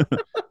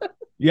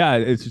 Yeah,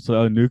 it's just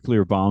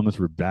nuclear bombs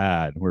were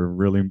bad. We're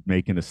really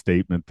making a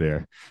statement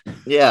there.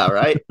 Yeah,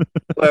 right?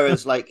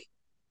 Whereas, like,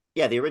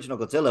 yeah, the original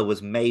Godzilla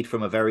was made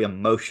from a very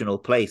emotional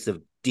place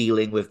of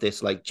dealing with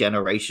this, like,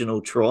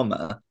 generational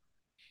trauma.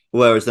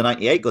 Whereas the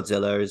 98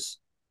 Godzilla is,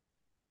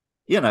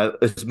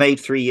 it's made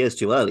 3 years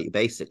too early,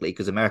 basically,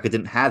 because America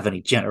didn't have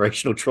any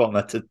generational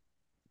trauma to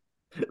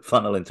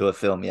funnel into a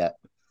film yet.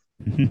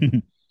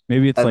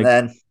 Maybe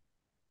it's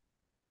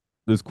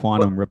there's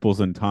quantum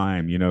ripples in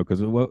time,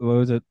 because what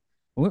was it?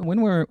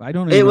 When were I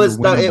don't know. It was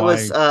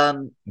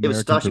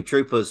Starship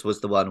Troopers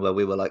was the one where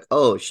we were like,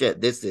 oh shit,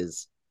 this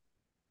is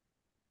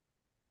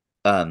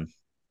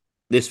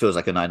this feels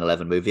like a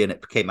 9/11 movie, and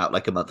it came out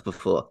like a month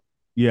before.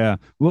 Yeah,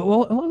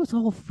 well, it was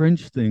all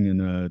French thing in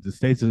the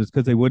States. It was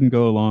because they wouldn't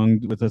go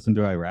along with us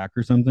into Iraq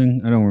or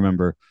something. I don't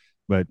remember,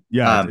 but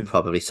yeah,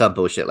 probably some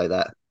bullshit like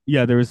that.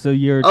 Yeah, there was a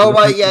year. Oh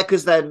right, yeah,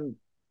 because then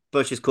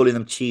Bush is calling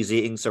them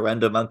cheese-eating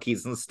surrender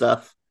monkeys and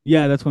stuff.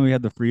 Yeah, that's when we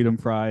had the freedom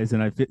fries,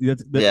 and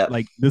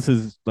like this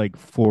is like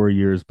 4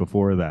 years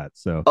before that.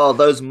 So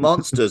those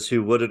monsters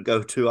who wouldn't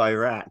go to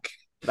Iraq,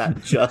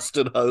 that just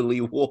and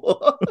holy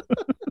war.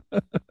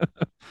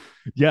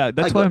 Yeah,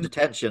 that's why I got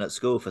detention at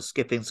school for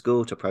skipping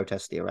school to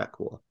protest the Iraq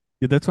War.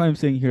 Yeah, that's why I'm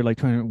saying here, like,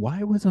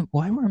 why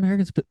were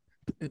Americans?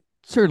 It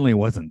certainly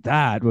wasn't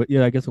that, but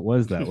yeah, I guess it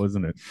was that,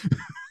 wasn't it?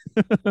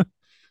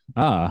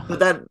 But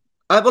then,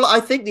 I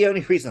think the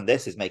only reason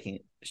this is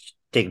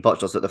taking pot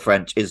shots at the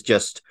French is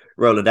just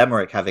Roland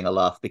Emmerich having a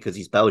laugh because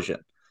he's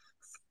Belgian.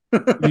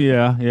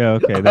 yeah,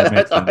 okay, that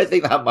makes sense. I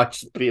think that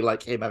might be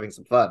like him having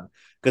some fun,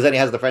 because then he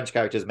has the French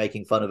characters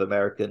making fun of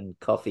American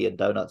coffee and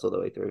donuts all the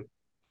way through.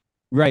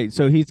 Right.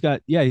 So he's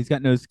got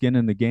no skin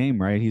in the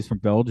game, right? He's from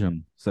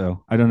Belgium.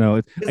 So I don't know.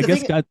 I The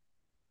guess thing,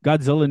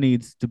 Godzilla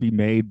needs to be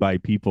made by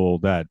people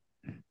that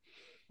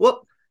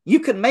well, you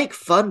can make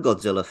fun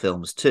Godzilla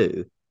films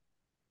too,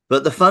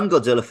 but the fun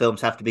Godzilla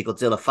films have to be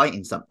Godzilla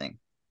fighting something.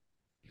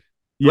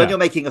 When yeah. you're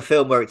making a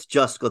film where it's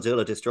just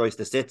Godzilla destroys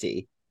the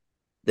city,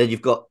 then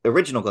you've got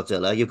original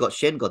Godzilla, you've got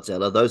Shin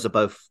Godzilla. Those are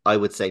both, I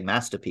would say,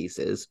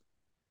 masterpieces.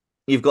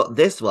 You've got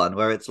this one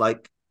where it's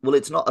like, well,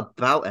 it's not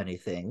about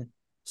anything,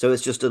 so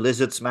it's just a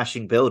lizard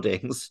smashing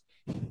buildings,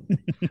 and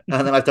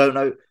then I don't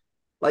know,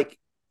 like,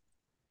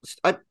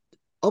 I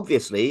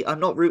obviously I'm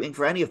not rooting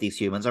for any of these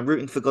humans. I'm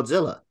rooting for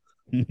Godzilla.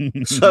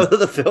 So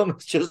the film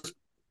is just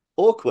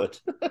awkward.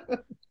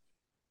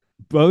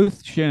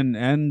 Both Shin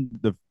and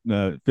the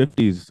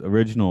 50s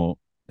original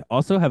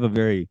also have a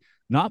very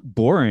not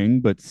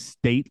boring but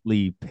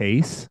stately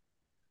pace,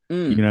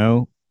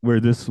 where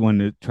this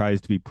one it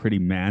tries to be pretty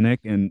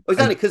manic and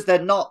exactly because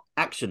they're not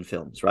action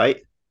films,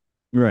 right?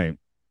 Right.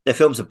 They're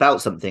films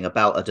about something,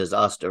 about a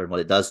disaster and what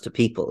it does to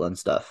people and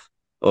stuff,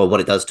 or what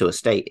it does to a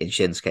state. In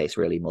Shin's case,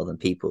 really more than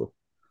people.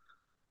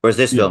 Whereas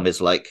this film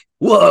is like,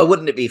 whoa,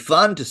 wouldn't it be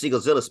fun to see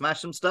Godzilla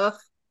smash some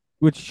stuff?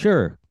 Which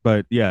sure,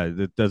 but yeah,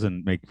 it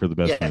doesn't make for the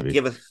best movie.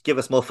 Give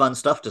us more fun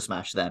stuff to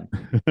smash then,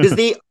 because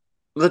the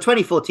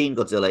 2014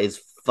 Godzilla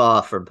is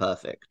far from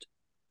perfect,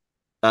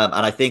 and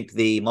I think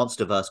the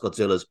MonsterVerse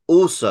Godzillas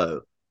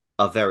also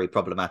are very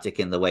problematic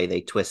in the way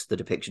they twist the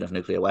depiction of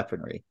nuclear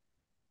weaponry.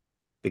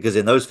 Because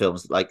in those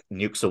films, like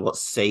nukes are what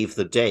save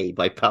the day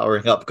by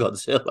powering up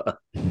Godzilla.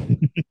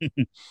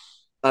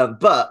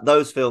 But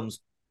those films,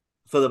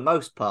 for the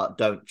most part,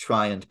 don't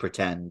try and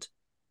pretend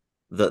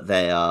that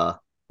they are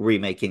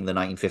remaking the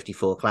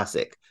 1954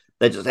 classic.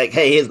 They're just like,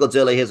 hey, here's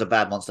Godzilla, here's a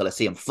bad monster, let's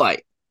see him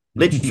fight.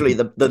 Literally,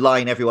 the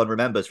line everyone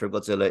remembers from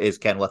Godzilla is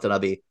Ken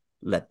Watanabe,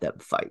 let them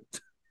fight.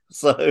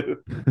 So,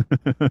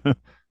 at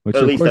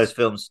least those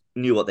films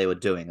knew what they were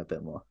doing a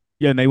bit more.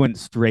 Yeah, and they went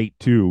straight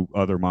to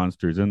other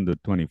monsters in the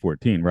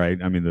 2014, right?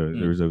 I mean,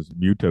 there's those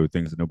Muto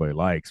things that nobody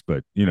likes,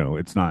 but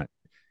it's not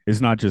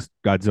just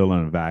Godzilla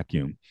in a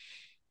vacuum.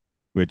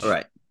 Which,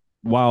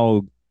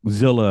 while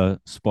Zilla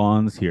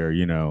spawns here,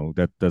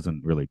 that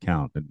doesn't really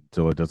count. And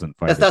Zilla doesn't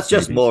fight. That's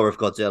just more of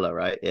Godzilla,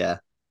 right? Yeah.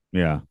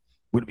 Yeah.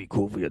 Would it be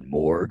cool if we had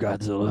more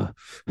Godzilla?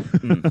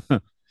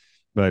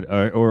 But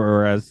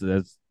or as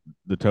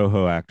the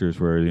Toho actors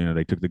where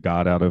they took the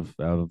god out of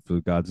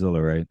the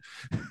Godzilla, right?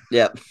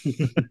 Yeah.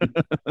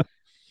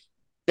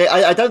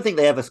 I don't think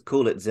they ever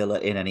call it Zilla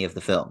in any of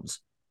the films.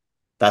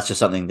 That's just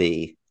something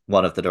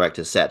one of the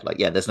directors said. Like,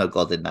 yeah, there's no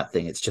god in that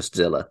thing. It's just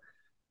Zilla.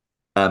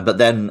 But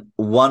then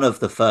one of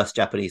the first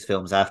Japanese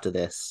films after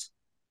this,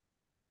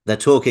 they're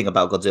talking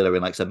about Godzilla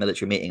in like some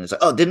military meeting. It's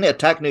like, oh, didn't it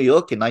attack New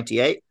York in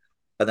 '98?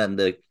 And then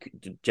the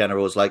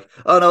general was like,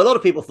 oh no, a lot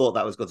of people thought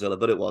that was Godzilla,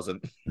 but it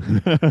wasn't.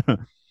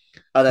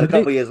 And then a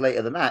couple of years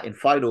later than that, in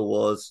Final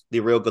Wars, the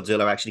real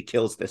Godzilla actually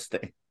kills this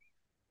thing.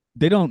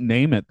 They don't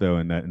name it though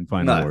in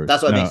Final Wars.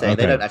 That's what I mean. Saying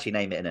they don't actually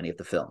name it in any of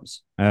the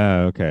films.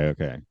 Oh, okay.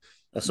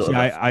 That's sort of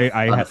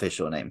I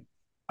unofficial name.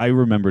 I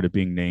remembered it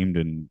being named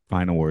in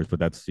Final Wars, but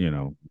that's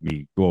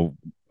me. Well,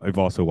 I've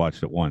also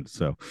watched it once,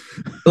 so.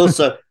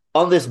 Also,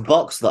 on this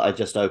box that I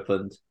just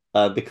opened,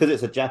 because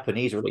it's a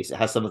Japanese release, it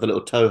has some of the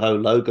little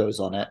Toho logos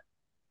on it.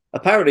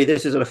 Apparently,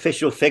 this is an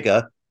official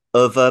figure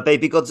of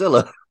Baby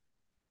Godzilla,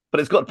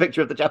 but it's got a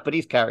picture of the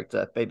Japanese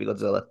character, Baby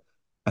Godzilla.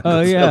 Oh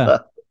yeah.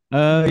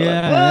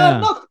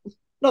 Yeah.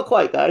 Not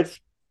quite, guys.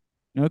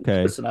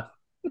 Okay.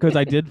 Because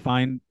I did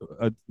find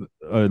a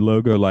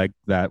logo like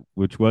that,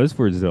 which was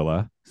for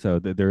Zilla. So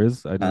there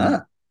is.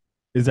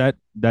 Is that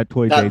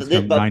toy dates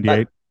from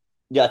 '98?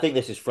 Yeah, I think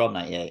this is from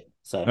 '98.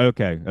 So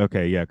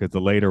okay, yeah, because the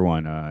later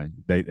one,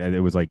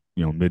 it was like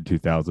mid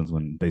 2000s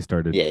when they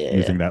started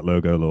using that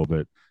logo a little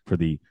bit for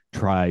the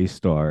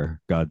TriStar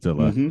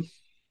Godzilla. Mm-hmm.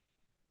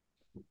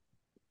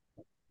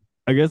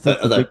 I guess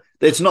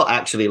it's not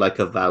actually like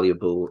a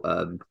valuable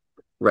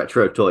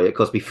retro toy. It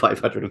cost me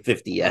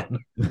 550 yen.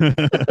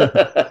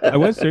 I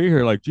was sitting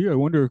here like, gee, I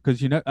wonder,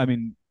 because I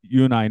mean,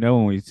 you and I know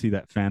when we see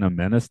that Phantom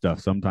Menace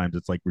stuff, sometimes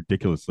it's like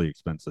ridiculously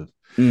expensive.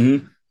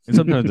 Mm-hmm. And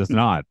sometimes it's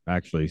not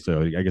actually.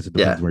 So I guess it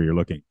depends where you're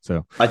looking.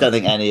 So I don't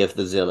think any of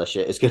the Zilla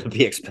shit is going to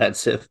be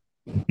expensive,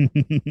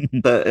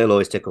 but it'll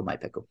always tickle my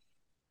pickle.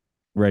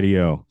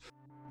 Radio.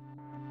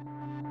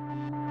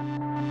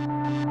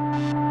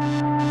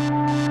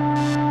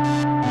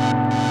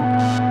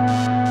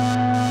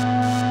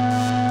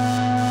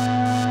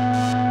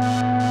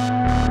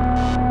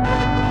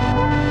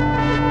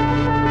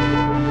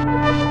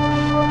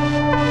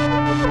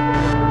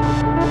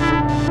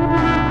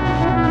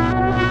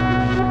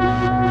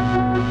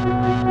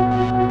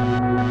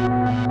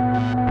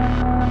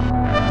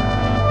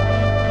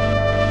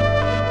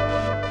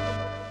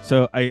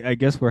 So I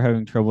guess we're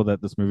having trouble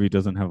that this movie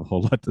doesn't have a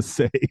whole lot to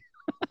say.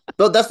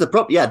 But that's the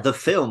problem. Yeah, the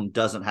film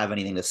doesn't have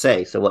anything to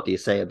say. So what do you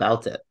say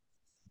about it?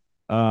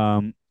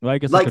 Well, I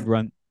guess I could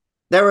run.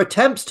 There are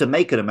attempts to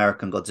make an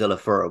American Godzilla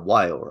for a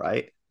while,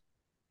 right?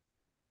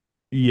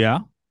 Yeah.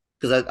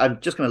 Because I'm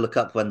just going to look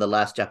up when the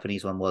last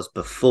Japanese one was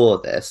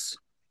before this.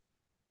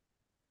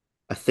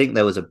 think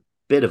there was a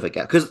bit of a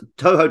gap because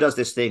Toho does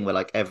this thing where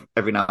like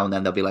every now and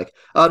then they'll be like,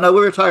 oh no,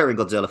 we're retiring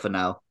Godzilla for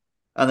now,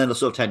 and then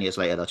sort of 10 years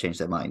later they'll change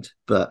their mind.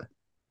 But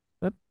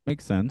that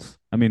makes sense.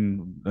 I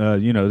mean,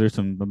 there's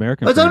some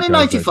American. It's only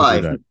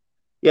 95.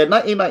 Yeah,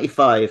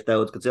 1995 there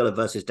was Godzilla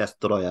versus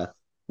Destroyer,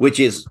 which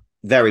is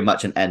very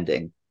much an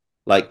ending.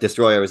 Like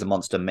Destroyer is a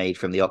monster made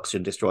from the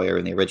oxygen destroyer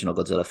in the original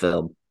Godzilla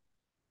film,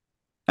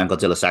 and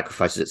Godzilla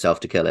sacrifices itself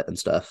to kill it and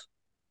stuff.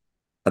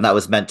 And that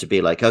was meant to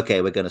be like,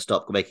 okay, we're going to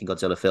stop making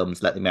Godzilla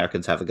films, let the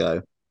Americans have a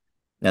go.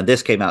 And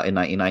this came out in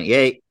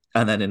 1998,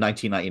 and then in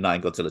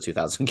 1999, Godzilla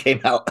 2000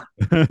 came out.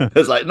 It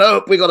was like,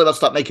 nope, we got to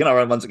stop making our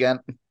own ones again.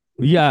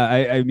 Yeah,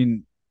 I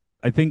mean,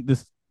 I think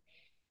this,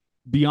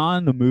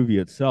 beyond the movie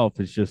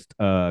itself, is just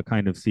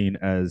kind of seen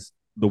as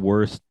the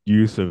worst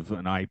use of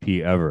an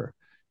IP ever,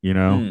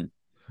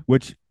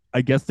 which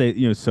I guess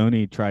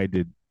Sony tried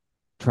it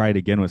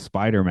again with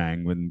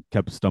Spider-Man when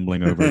kept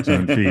stumbling over its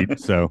own feet.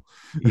 So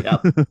yeah.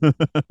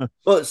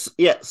 Well,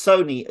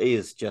 Sony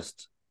is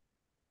just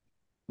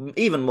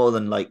even more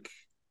than like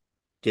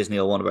Disney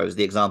or Warner Bros.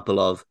 The example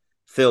of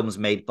films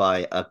made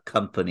by a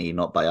company,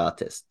 not by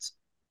artists.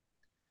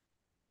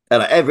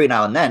 And every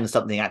now and then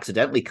something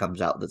accidentally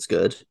comes out that's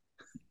good.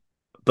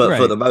 But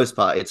for the most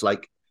part, it's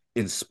like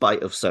in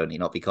spite of Sony,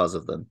 not because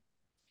of them.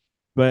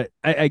 But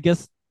I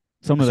guess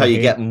some of that's how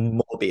you get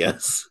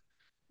Morbius.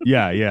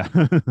 Yeah.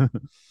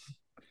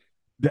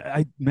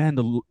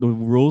 The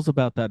rules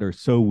about that are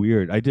so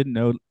weird. I didn't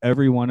know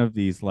every one of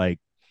these like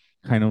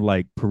kind of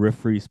like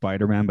periphery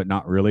Spider-Man, but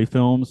not really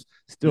films,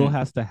 still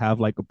has to have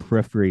like a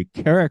periphery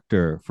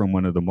character from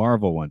one of the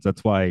Marvel ones.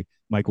 That's why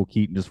Michael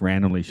Keaton just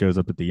randomly shows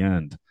up at the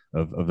end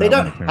of that.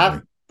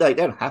 They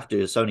don't have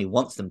to. Sony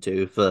wants them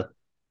to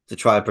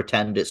try and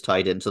pretend it's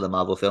tied into the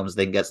Marvel films,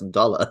 then get some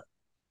dollar.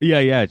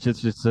 Yeah.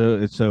 It's so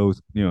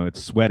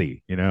it's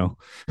sweaty,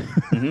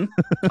 Mm-hmm.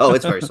 Oh,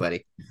 it's very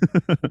sweaty.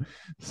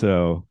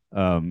 So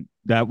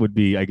that would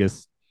be, I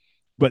guess,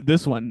 but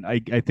this one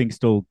I think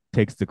still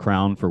takes the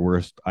crown for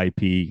worst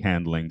IP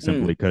handling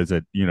simply because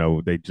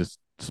they just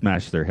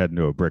smashed their head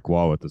into a brick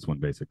wall with this one,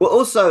 basically. Well,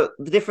 also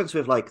the difference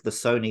with like the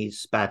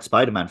Sony's bad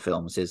Spider-Man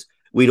films is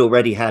we'd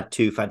already had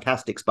 2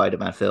 fantastic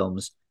Spider-Man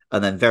films,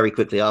 and then very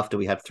quickly after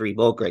we had 3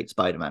 more great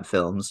Spider-Man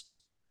films.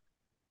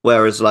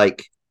 Whereas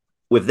like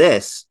with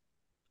this,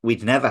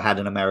 we'd never had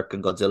an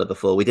American Godzilla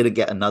before. We didn't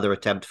get another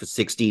attempt for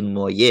 16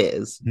 more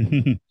years.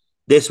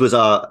 This was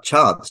our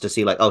chance to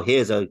see like, oh,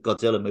 here's a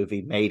Godzilla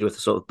movie made with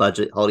the sort of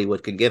budget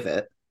Hollywood can give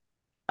it.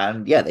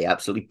 And yeah, they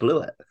absolutely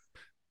blew it.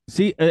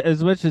 See,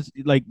 as much as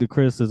like the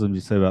criticism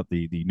you said about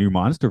the new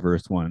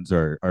MonsterVerse ones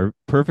are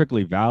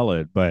perfectly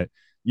valid, but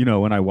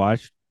when I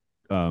watched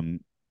Godzilla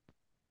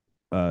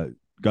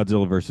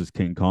versus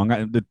King Kong,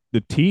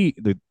 the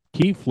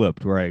key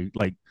flipped where I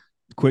like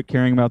quit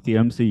caring about the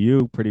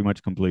MCU pretty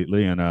much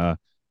completely, and in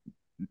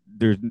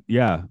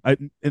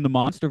the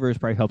MonsterVerse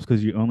probably helps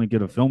because you only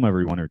get a film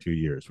every 1 or 2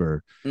 years,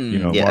 where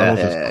Marvel's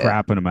just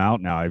crapping them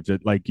out now. I've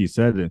just, like you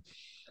said, do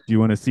you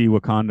want to see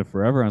Wakanda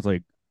Forever? I was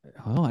like,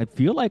 oh, I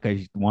feel like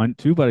I want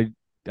to, but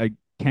I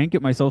can't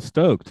get myself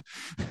stoked.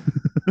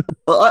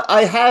 Well,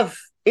 I have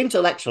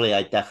intellectually,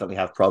 I definitely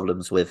have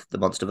problems with the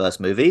MonsterVerse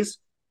movies,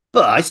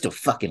 but I still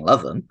fucking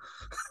love them.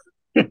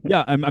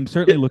 Yeah, I'm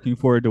certainly looking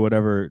forward to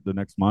whatever the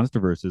next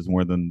MonsterVerse is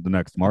more than the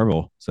next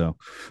Marvel. So,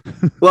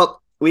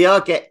 well,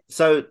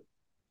 so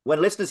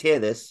when listeners hear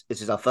this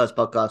is our first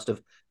podcast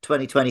of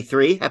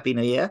 2023. Happy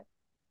New Year!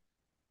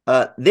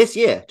 This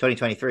year,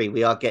 2023,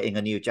 we are getting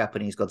a new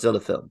Japanese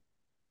Godzilla film.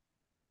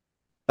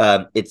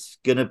 It's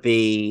gonna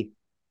be,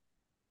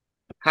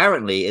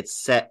 apparently, it's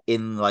set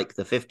in like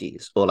the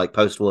 50s or like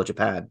post-war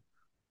Japan,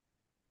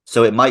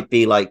 so it might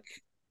be like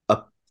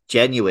a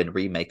genuine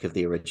remake of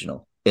the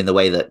original, in the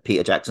way that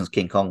Peter Jackson's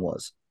King Kong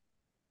was.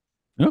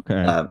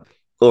 Okay.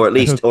 Or at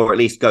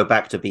least go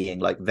back to being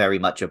like very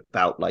much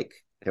about like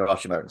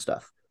Hiroshima and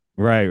stuff.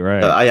 Right.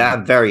 So I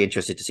am very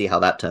interested to see how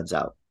that turns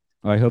out.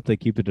 I hope they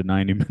keep it to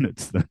 90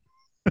 minutes then.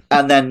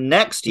 And then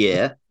next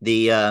year,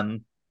 the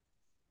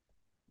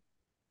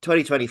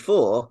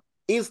 2024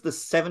 is the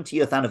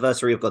 70th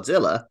anniversary of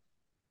Godzilla,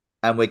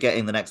 and we're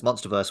getting the next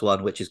MonsterVerse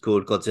one, which is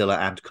called Godzilla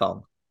and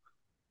Kong.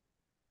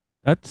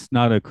 That's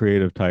not a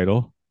creative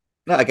title.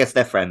 No, I guess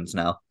they're friends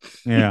now.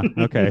 Yeah,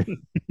 okay.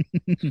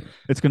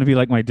 It's going to be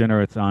like My Dinner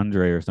with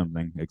Andre or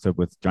something, except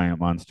with giant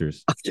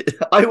monsters.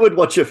 I would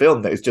watch a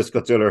film that is just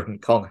Godzilla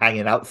and Kong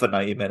hanging out for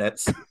 90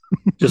 minutes.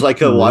 Just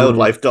like a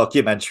wildlife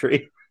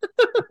documentary.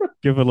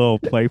 Give a little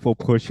playful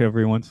push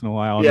every once in a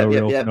while.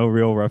 No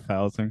real rough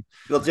housing.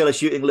 Godzilla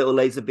shooting little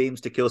laser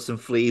beams to kill some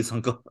fleas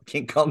on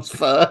King Kong's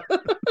fur.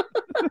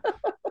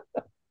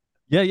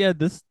 Yeah.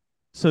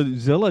 So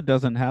Zilla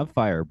doesn't have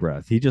fire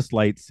breath. He just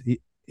lights...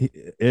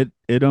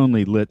 It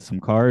only lit some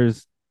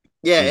cars.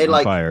 Yeah, it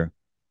like fire.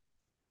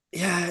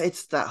 Yeah,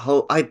 it's that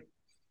whole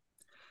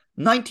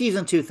 90s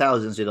and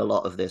 2000s did a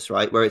lot of this,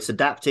 right? Where it's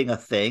adapting a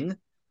thing,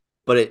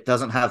 but it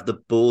doesn't have the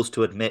balls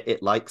to admit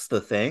it likes the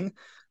thing.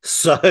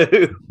 So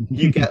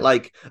you get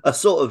like a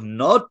sort of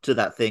nod to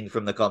that thing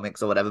from the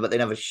comics or whatever, but they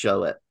never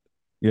show it.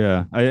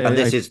 Yeah, and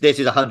this is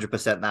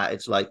 100% that.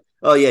 It's like,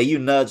 oh yeah, you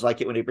nerds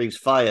like it when he breathes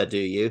fire, do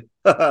you?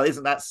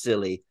 Isn't that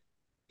silly?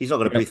 He's not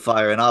going to breathe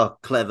fire in our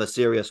clever,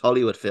 serious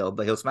Hollywood film,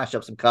 but he'll smash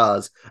up some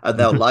cars and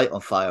they'll light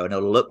on fire and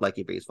it'll look like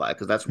he breathes fire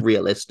because that's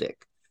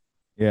realistic.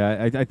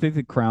 Yeah, I think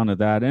the crown of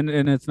that, and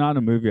it's not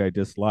a movie I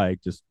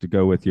dislike. Just to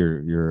go with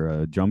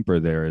your jumper,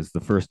 there is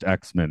the first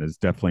X-Men is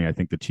definitely, I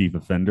think, the chief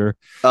offender.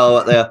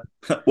 Oh, yeah.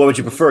 What would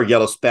you prefer,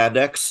 yellow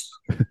spandex?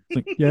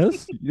 Like,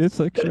 yes,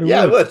 actually,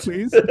 yeah, I would.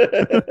 Please.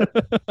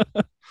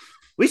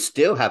 We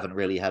still haven't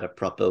really had a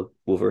proper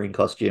Wolverine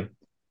costume.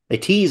 They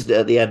teased it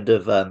at the end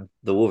of the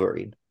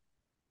Wolverine.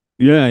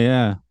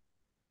 Yeah.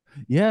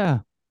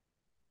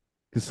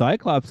 Because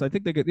Cyclops, I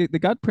think they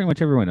got pretty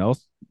much everyone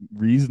else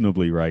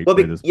reasonably right. Well,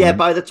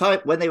 by the time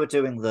when they were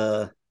doing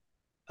the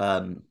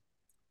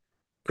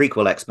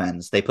prequel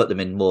X-Men's, they put them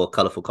in more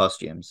colorful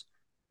costumes,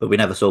 but we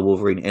never saw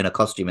Wolverine in a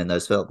costume in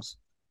those films.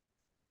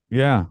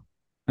 Yeah,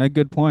 a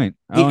good point.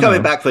 He's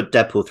coming back for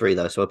Deadpool 3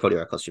 though, so I'll probably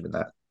wear a costume in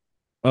that.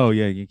 Oh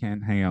yeah, you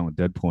can't hang out with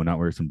Deadpool and not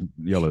wear some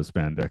yellow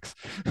spandex.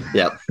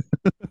 Yeah,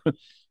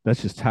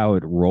 that's just how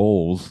it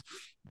rolls.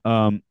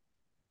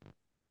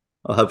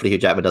 Well, hopefully Hugh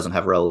Jackman doesn't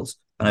have roles.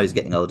 I know he's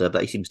getting older,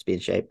 but he seems to be in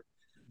shape.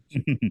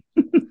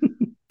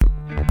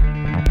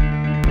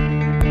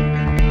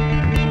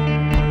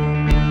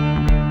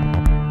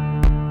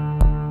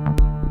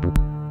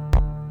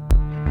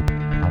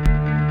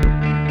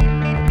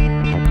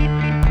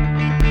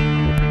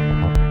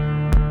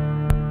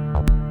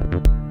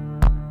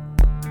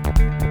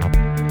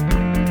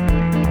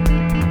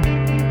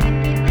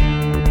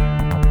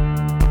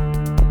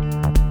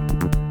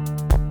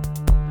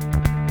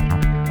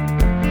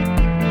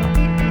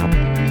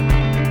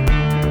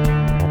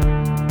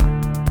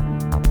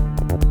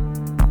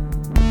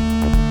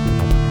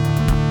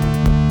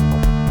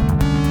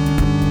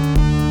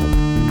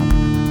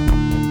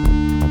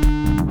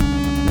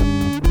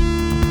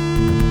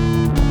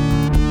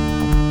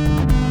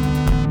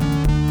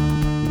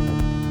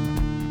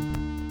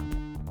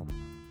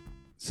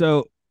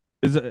 So,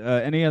 is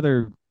any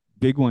other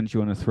big ones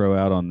you want to throw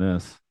out on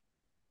this?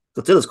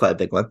 Godzilla's quite a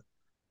big one.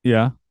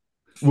 Yeah.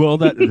 Well,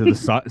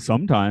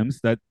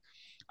 sometimes that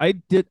I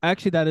did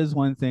actually. That is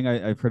one thing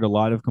I've heard a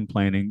lot of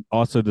complaining.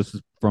 Also, this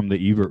is from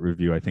the Ebert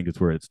review. I think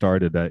it's where it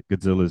started that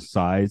Godzilla's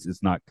size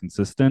is not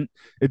consistent.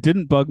 It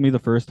didn't bug me the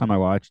first time I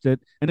watched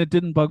it, and it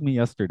didn't bug me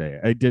yesterday.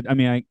 It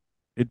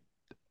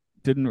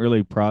didn't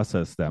really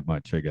process that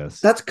much, I guess.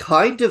 That's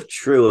kind of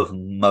true of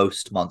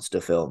most monster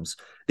films.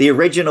 The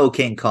original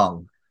King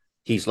Kong,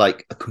 he's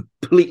like a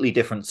completely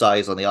different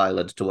size on the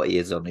island to what he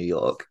is on New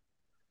York.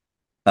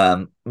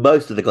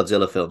 Most of the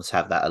Godzilla films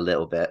have that a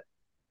little bit.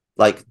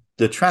 Like,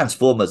 the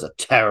Transformers are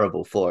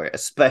terrible for it,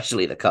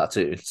 especially the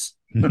cartoons.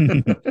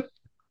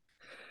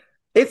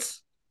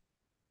 It's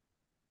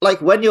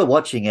like when you're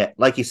watching it,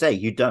 like you say,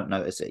 you don't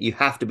notice it. You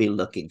have to be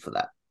looking for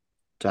that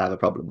to have a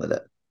problem with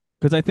it.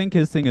 Because I think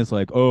his thing is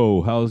like,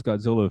 oh, how's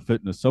Godzilla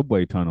fit in a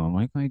subway tunnel? I'm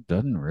like, it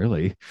doesn't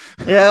really.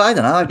 Yeah, I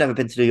don't know. I've never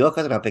been to New York.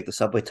 I don't know how big the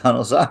subway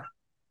tunnels are.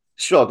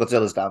 Sure,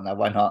 Godzilla's down there.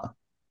 Why not?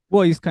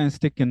 Well, he's kind of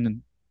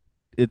sticking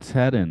its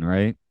head in,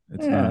 right?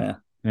 It's not.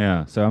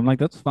 Yeah. So I'm like,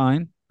 that's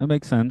fine. That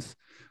makes sense.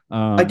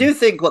 I do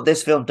think what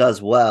this film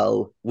does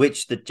well,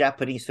 which the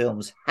Japanese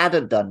films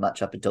hadn't done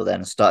much up until then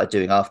and started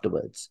doing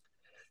afterwards,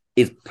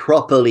 is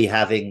properly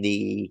having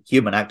the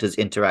human actors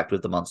interact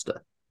with the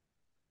monster.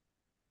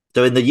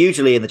 So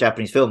usually in the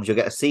Japanese films, you'll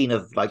get a scene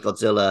of like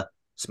Godzilla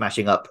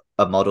smashing up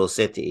a model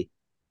city.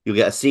 You'll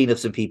get a scene of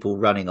some people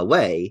running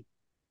away.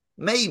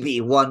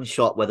 Maybe one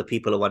shot where the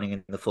people are running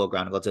in the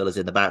foreground and Godzilla's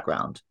in the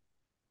background.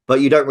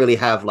 But you don't really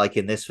have, like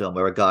in this film,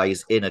 where a guy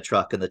is in a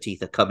truck and the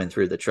teeth are coming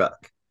through the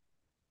truck.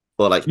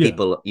 Or like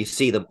people, you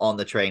see them on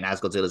the train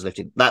as Godzilla's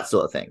lifting, that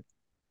sort of thing.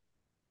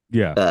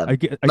 Yeah. I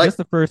guess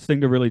the first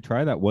thing to really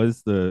try that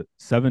was the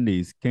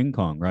 70s King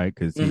Kong, right?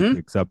 Because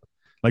except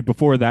like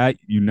before that,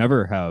 you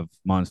never have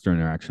monster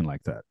interaction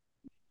like that.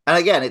 And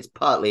again, it's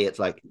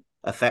like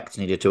effects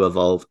needed to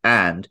evolve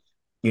and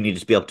you needed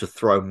to be able to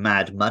throw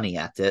mad money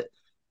at it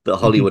that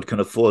Hollywood can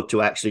afford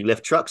to actually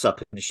lift trucks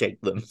up and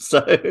shake them.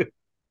 So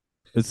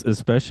it's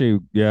especially,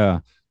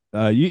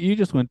 you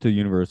just went to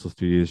Universal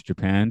Studios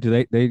Japan.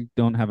 Do they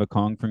don't have a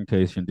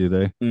confrontation, do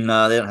they?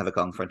 No, they don't have a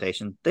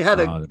confrontation. They had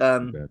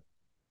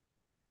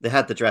they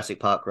had the Jurassic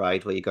Park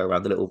ride where you go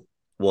around the little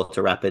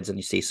water rapids and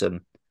you see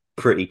some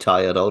pretty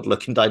tired old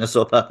looking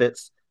dinosaur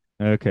puppets.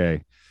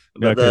 Okay.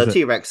 But the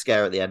T-Rex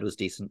scare at the end was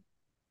decent.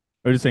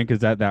 I was just saying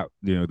because that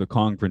the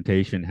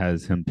confrontation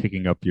has him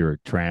picking up your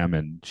tram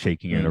and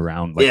shaking it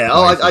around. Like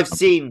I've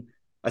seen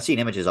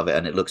images of it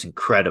and it looks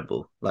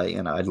incredible. Like,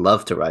 I'd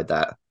love to ride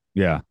that.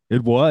 Yeah,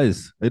 it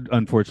was. It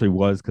unfortunately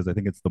was because I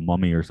think it's the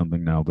Mummy or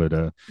something now. But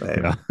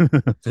yeah,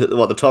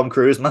 what, the Tom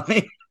Cruise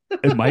Mummy?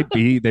 It might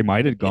be. They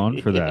might have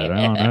gone for that.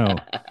 I don't know.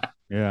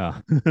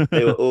 Yeah,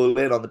 they were all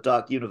in on the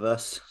Dark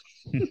Universe.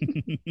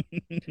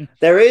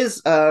 There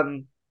is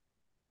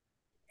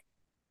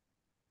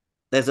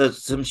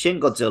there's some Shin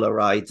Godzilla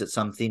rides at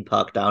some theme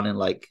park down in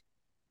like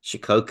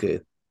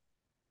Shikoku.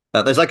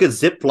 There's like a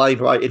zip line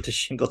right into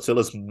Shin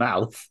Godzilla's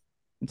mouth.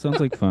 It sounds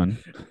like fun.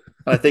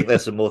 I think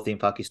there's some more theme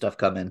parky stuff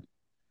coming.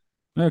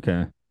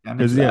 Okay.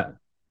 Because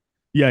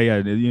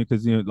Yeah,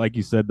 because like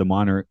you said, the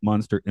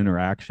monster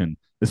interaction,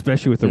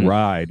 especially with the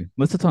ride,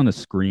 unless it's on the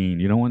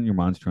screen, you don't want your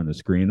monster on the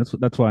screen.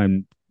 That's why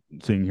I'm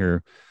sitting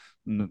here,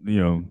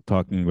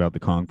 talking about the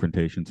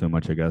confrontation so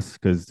much, I guess,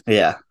 because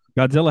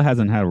Godzilla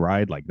hasn't had a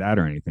ride like that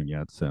or anything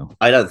yet. So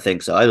I don't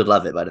think so. I would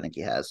love it, but I don't think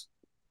he has.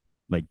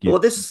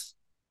 That's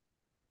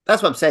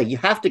what I'm saying. You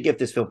have to give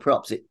this film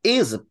props. It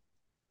is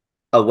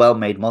a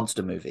well-made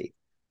monster movie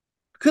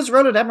because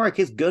Roland Emmerich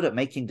is good at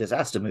making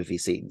disaster movie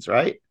scenes,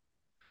 right?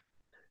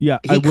 Yeah,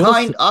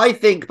 I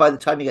think by the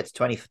time you get to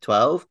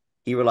 2012,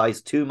 he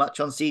relies too much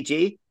on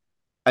CG,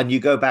 and you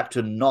go back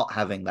to not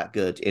having that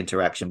good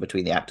interaction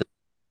between the actors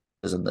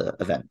and the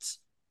events.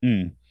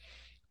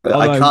 But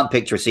I can't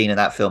picture a scene in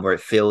that film where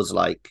it feels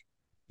like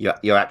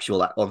your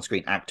actual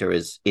on-screen actor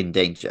is in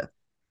danger.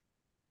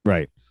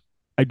 Right.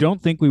 I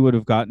don't think we would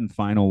have gotten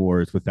Final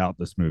Wars without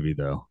this movie,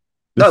 though.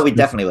 We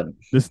definitely wouldn't.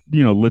 This,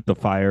 lit the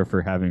fire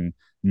for having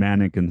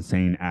manic,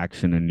 insane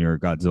action in your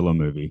Godzilla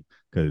movie.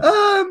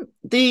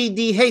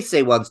 The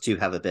Heisei ones too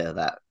have a bit of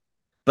that,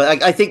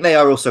 but I think they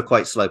are also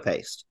quite slow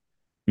paced.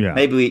 Yeah,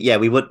 maybe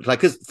we would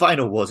because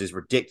Final Wars is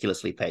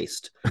ridiculously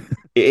paced.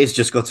 It is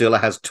just Godzilla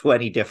has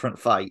 20 different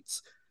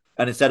fights,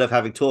 and instead of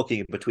having talking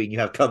in between, you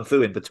have kung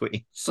fu in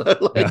between. So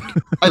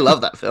I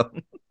love that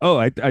film. Oh,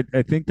 I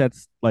think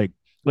that's like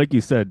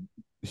you said,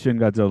 Shin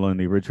Godzilla and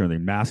the original, they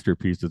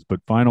masterpieces, but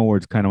Final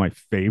Wars is kind of my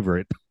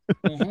favorite.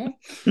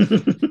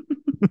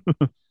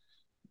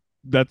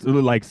 That's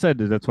like said.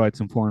 That's why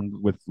it's informed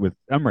with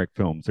Emmerich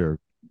films. They're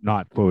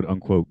not quote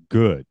unquote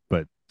good,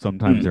 but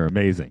sometimes they're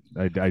amazing.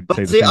 I'd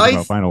say the same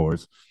about Final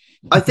Wars.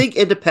 I think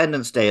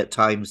Independence Day at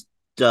times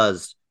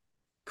does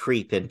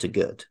creep into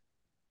good,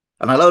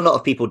 and I know a lot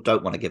of people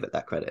don't want to give it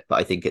that credit, but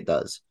I think it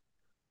does.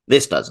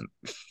 This doesn't.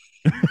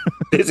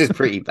 This is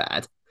pretty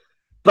bad,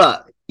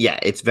 but yeah,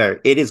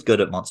 it is good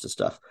at monster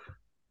stuff.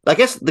 I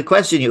guess the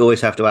question you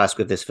always have to ask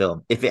with this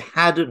film: if it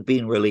hadn't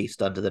been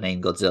released under the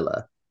name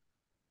Godzilla,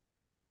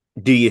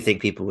 do you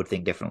think people would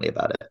think differently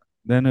about it?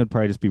 Then it'd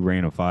probably just be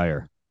Reign of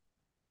Fire.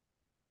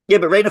 Yeah,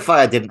 but Reign of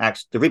Fire didn't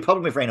actually... The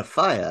problem with Reign of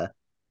Fire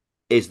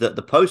is that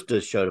the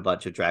posters showed a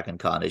bunch of Dragon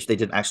Carnage. They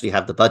didn't actually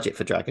have the budget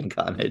for Dragon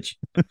Carnage.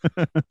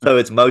 So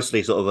it's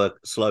mostly sort of a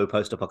slow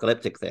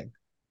post-apocalyptic thing.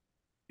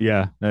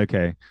 Yeah,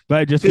 okay. But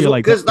I just feel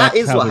like... Because that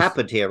is what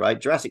happened here, right?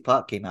 Jurassic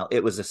Park came out.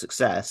 It was a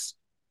success.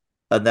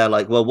 And they're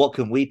like, well, what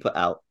can we put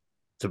out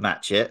to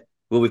match it?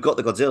 Well, we've got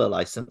the Godzilla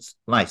license.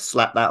 Nice,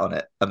 slap that on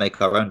it and make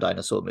our own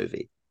dinosaur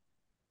movie.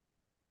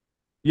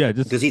 Yeah,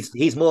 just because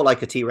he's more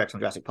like a T-Rex on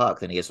Jurassic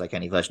Park than he is like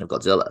any version of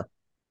Godzilla.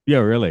 Yeah,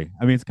 really.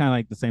 I mean, it's kind of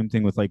like the same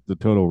thing with like the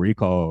Total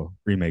Recall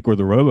remake or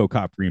the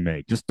RoboCop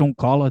remake. Just don't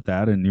call it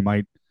that, and you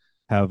might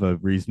have a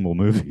reasonable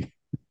movie.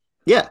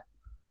 Yeah,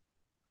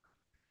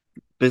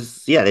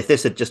 because if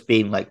this had just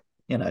been like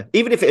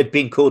even if it had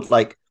been called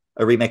like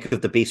a remake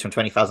of The Beast from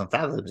 20,000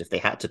 Fathoms, if they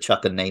had to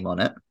chuck a name on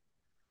it,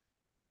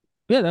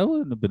 yeah, that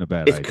wouldn't have been a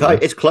bad idea.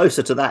 It's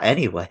closer to that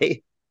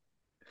anyway.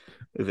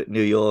 With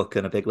New York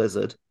and a big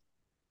lizard.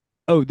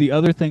 Oh, the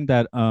other thing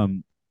that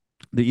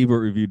the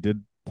Ebert review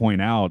did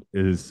point out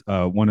is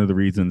one of the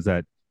reasons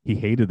that he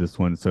hated this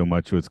one so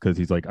much was because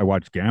he's like, I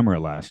watched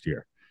Gamera last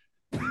year.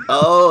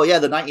 Oh yeah,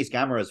 the 90s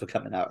Gameras were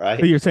coming out, right?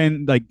 But you're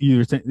saying like we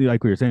were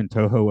saying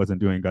Toho wasn't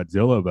doing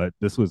Godzilla, but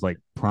this was like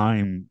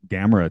prime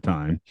Gamera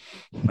time.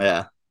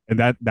 Yeah, and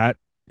that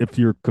if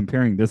you're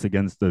comparing this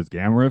against those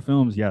Gamera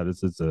films, yeah,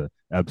 this is a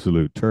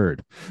absolute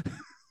turd.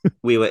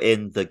 We were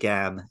in the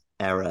Gam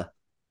era.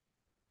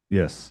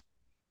 Yes,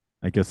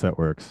 I guess that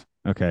works.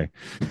 Okay.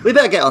 We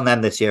better get on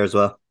them this year as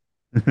well.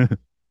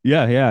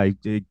 Yeah. I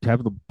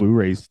have the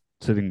Blu-rays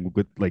sitting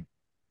with like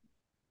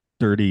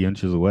 30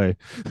 inches away.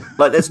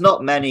 But there's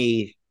not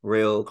many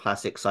real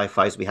classic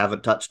sci-fis we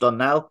haven't touched on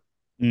now.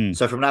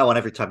 So from now on,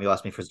 every time you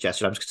ask me for a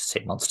suggestion, I'm just going to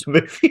say monster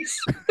movies.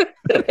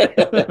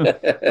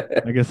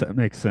 I guess that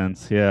makes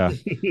sense. Yeah.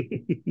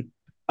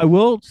 I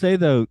will say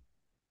though,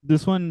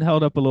 this one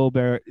held up a little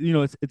better.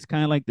 It's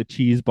kind of like the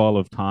cheese ball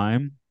of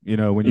time.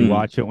 When you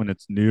watch it when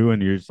it's new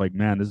and you're just like,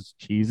 man, this is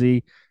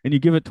cheesy. And you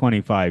give it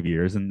 25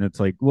 years and it's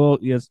like, well,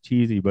 yes,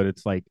 cheesy, but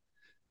it's like,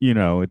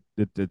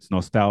 it's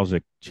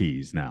nostalgic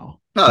cheese now.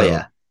 Oh, so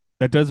yeah.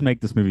 That does make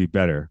this movie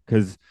better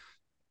because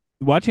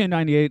watching it in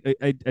 98,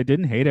 I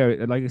didn't hate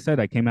it. Like I said,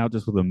 I came out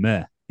just with a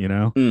meh,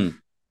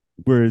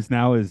 Whereas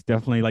now is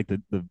definitely like the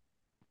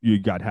you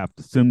got half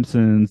the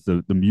Simpsons.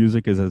 The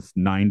music is as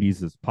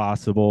 90s as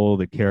possible.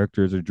 The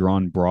characters are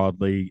drawn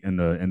broadly in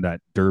that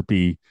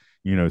derpy,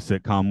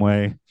 sitcom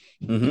way.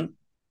 Mm-hmm.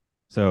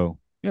 So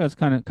yeah, it's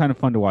kind of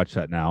fun to watch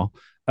that now.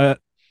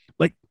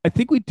 Like I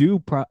think we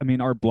do.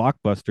 Our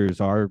blockbusters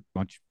are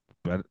much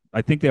better.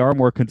 I think they are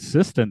more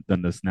consistent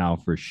than this now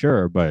for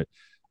sure. But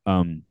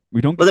we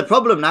don't. But the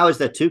problem now is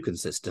they're too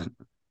consistent.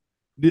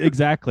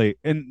 Exactly.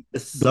 And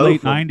the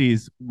late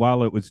 90s,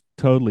 while it was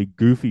totally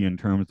goofy in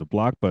terms of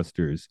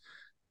blockbusters,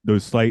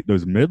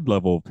 those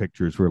mid-level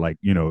pictures were like,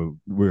 we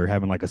were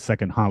having like a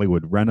second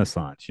Hollywood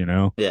renaissance,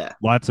 Yeah.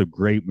 Lots of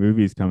great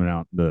movies coming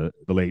out in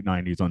the late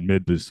 90s on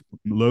mid to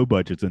low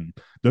budgets, and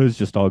those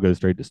just all go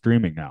straight to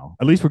streaming now.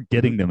 At least we're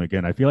getting them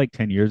again. I feel like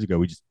 10 years ago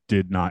we just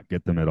did not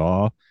get them at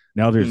all.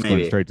 Now they're just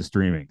going straight to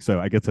streaming. So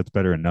I guess that's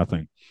better than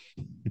nothing.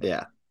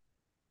 Yeah.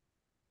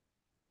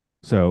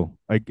 So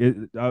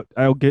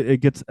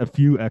it gets a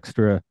few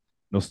extra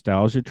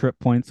nostalgia trip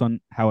points on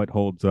how it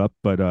holds up,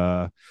 but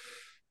I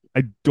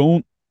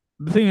don't.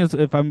 The thing is,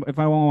 if I want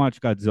to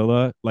watch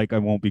Godzilla, like I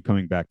won't be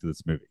coming back to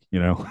this movie,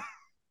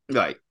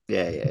 Right.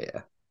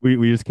 Yeah.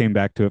 We just came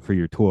back to it for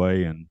your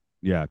toy, and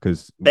yeah,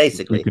 because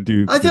basically we can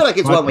do. I feel like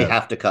it's one we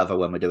have to cover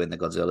when we're doing the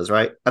Godzillas,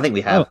 right? I think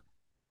we have. Oh.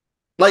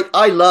 Like,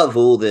 I love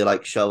all the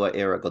like Showa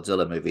era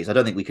Godzilla movies. I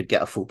don't think we could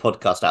get a full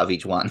podcast out of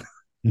each one.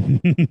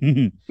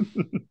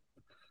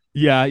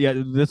 Yeah.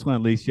 This one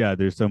at least, yeah.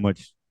 There's so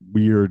much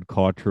weird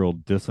cultural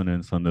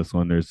dissonance on this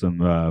one. There's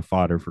some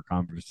fodder for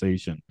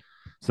conversation.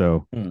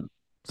 So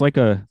it's like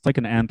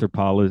an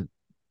anthropology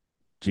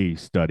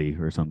study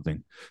or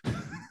something.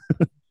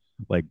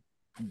 Like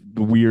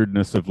the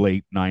weirdness of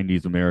late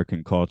 90s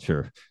American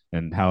culture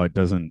and how it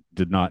doesn't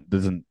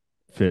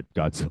fit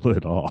Godzilla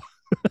at all.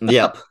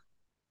 Yep.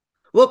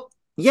 Well,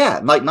 yeah,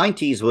 like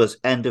 90s was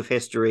end of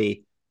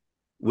history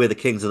with the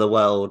Kings of the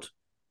World,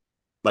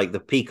 like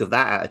the peak of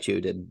that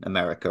attitude in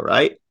America,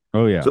 right?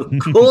 Oh, yeah. So of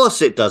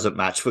course it doesn't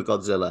match for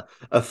Godzilla,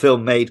 a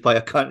film made by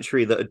a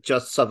country that had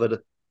just suffered a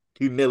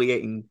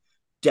humiliating,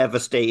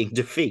 devastating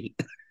defeat.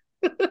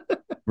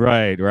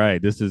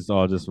 Right. This is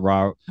all just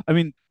raw. I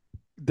mean,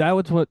 that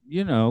was what,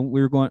 we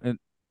were going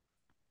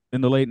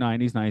in the late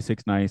 90s,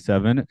 96,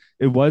 97.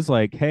 It was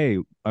like, hey,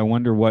 I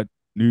wonder what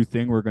new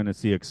thing we're going to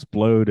see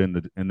explode in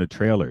the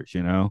trailers,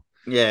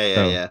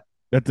 Yeah.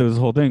 That's this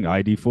whole thing.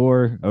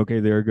 ID4, okay,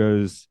 there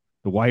goes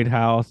the White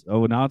House.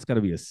 Oh, now it's got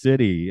to be a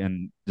city,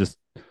 and just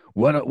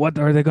what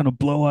are they going to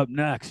blow up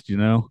next?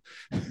 Little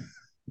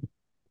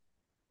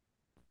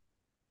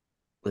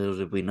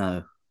did we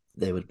know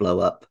they would blow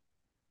up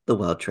the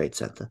World Trade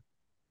Center.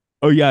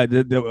 Oh yeah,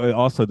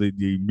 also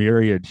the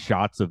myriad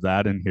shots of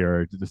that in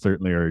here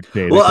certainly are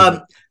dated.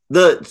 Well,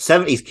 the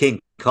 70s King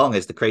Kong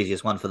is the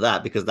craziest one for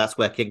that, because that's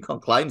where King Kong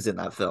climbs in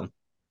that film.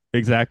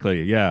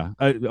 Exactly, yeah.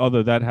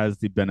 Although that has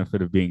the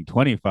benefit of being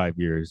 25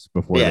 years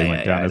before they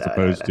went down, as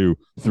opposed to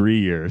 3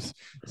 years.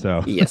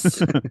 So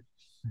yes.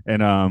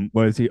 And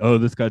what is he? Oh,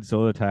 this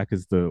Godzilla attack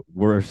is the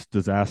worst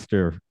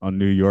disaster on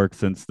New York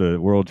since the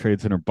World Trade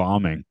Center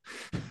bombing.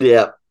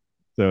 Yeah.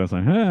 So it's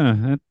like,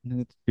 that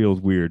feels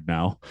weird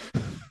now.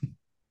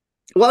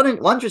 Well,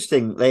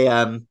 interesting.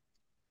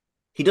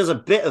 He does a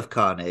bit of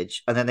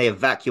carnage, and then they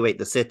evacuate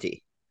the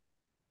city.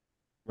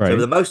 Right. So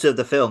the most of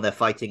the film, they're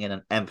fighting in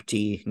an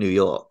empty New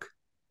York.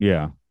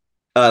 Yeah.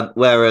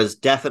 Whereas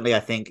definitely, I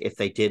think if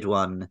they did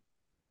one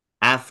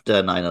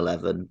after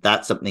 9/11,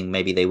 that's something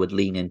maybe they would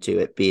lean into,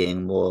 it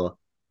being more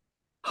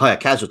higher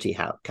casualty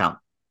count,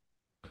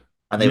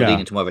 and they would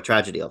lean into more of a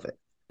tragedy of it.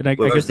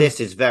 Whereas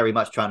this is very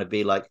much trying to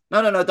be like,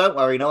 no, don't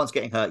worry, no one's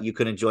getting hurt. You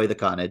can enjoy the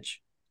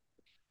carnage.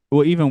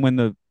 Well, even when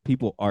the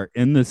people are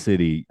in the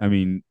city, I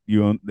mean,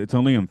 it's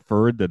only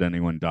inferred that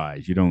anyone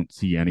dies. You don't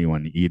see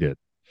anyone eat it.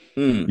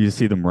 You just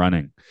see them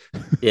running.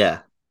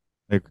 Yeah.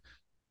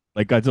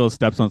 like Godzilla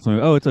steps on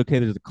something. Oh, it's okay.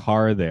 There's a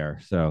car there.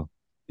 So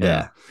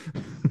yeah.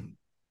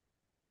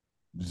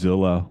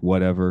 Zilla,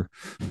 whatever.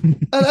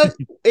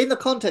 In the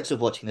context of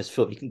watching this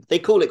film, they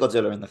call it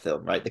Godzilla in the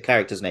film, right? The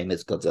character's name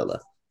is Godzilla.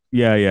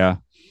 Yeah.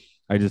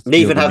 I just they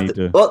even have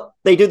well,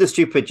 they do the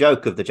stupid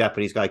joke of the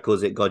Japanese guy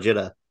calls it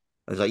Godzilla.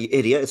 I was like, you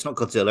idiot! It's not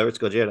Godzilla, it's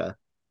Gojira.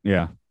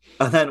 Yeah.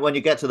 And then when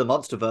you get to the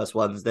MonsterVerse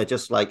ones, they're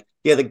just like,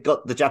 yeah, they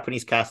got the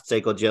Japanese cast say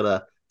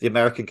Godzilla, the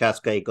American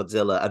cast say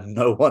Godzilla, and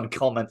no one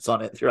comments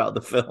on it throughout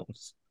the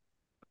films.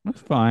 That's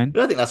fine.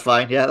 I think that's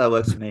fine. Yeah, that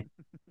works for me.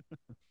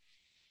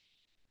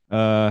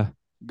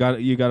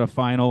 You got a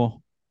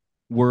final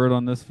word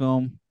on this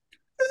film?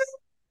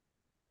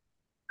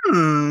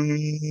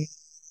 I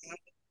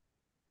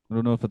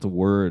don't know if it's a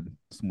word.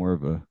 It's more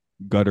of a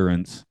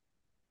gutterance.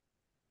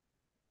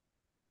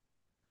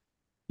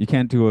 You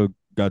can't do a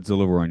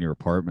Godzilla roar in your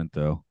apartment,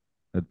 though.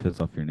 That'd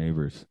piss off your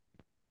neighbors.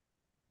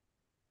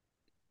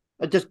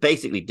 I just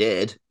basically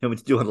did. You want me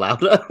to do it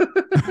louder?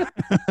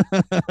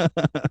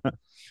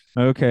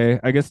 Okay,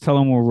 I guess tell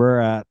them where we're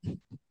at.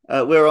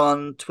 We're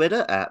on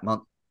Twitter at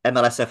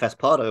MLSFS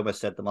Pod. I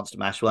almost said the Monster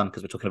Mash one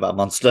because we're talking about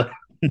Monster.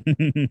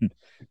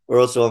 We're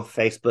also on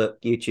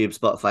Facebook, YouTube,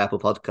 Spotify, Apple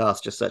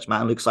Podcasts. Just search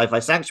Matt and Luke Sci-Fi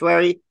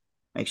Sanctuary.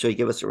 Make sure you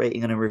give us a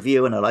rating and a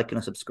review and a like and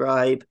a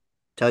subscribe.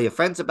 Tell your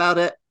friends about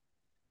it.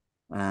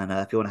 And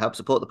if you want to help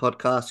support the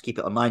podcast, keep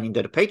it online, you can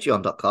go to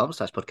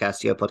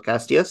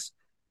patreon.com/podcastio,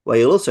 where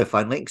you'll also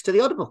find links to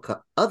the other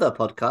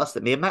podcasts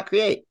that me and Matt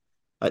create,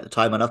 like the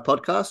Time Enough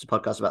podcast, a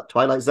podcast about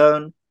Twilight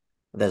Zone.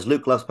 There's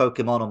Luke Loves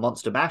Pokemon on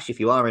Monster Mash.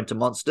 If you are into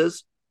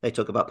monsters, they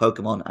talk about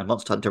Pokemon and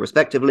Monster Hunter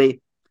respectively.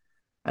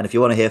 And if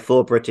you want to hear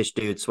 4 British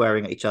dudes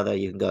swearing at each other,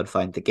 you can go and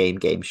find the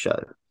Game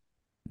Show.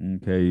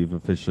 Okay, you've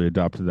officially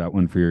adopted that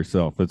one for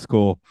yourself. That's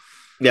cool.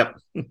 Yep.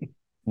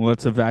 Well,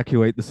 let's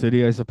evacuate the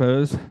city, I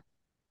suppose.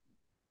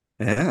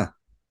 Yeah.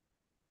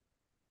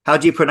 How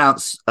do you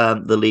pronounce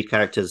the lead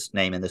character's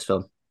name in this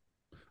film?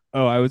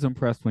 Oh, I was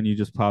impressed when you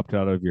just popped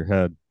out of your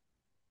head.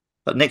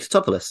 Nick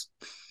Totopoulos.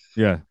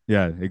 Yeah,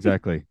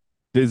 exactly.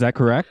 Is that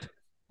correct?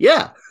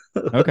 Yeah.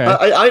 Okay.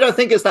 I don't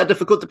think it's that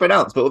difficult to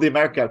pronounce, but all the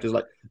American characters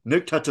like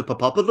Nick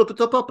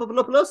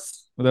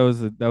Totopoulos. Well,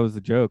 that was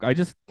the joke. I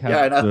just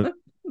I know.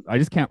 I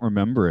just can't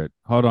remember it.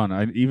 Hold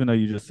on. Even though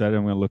you just said it,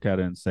 I'm going to look at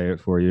it and say it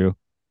for you.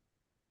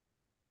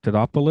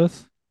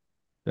 Totopoulos?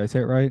 Did I say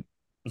it right?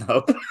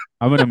 No.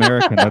 I'm an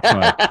American. That's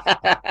why.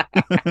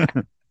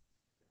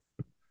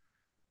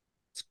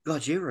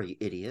 God, you're an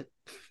idiot.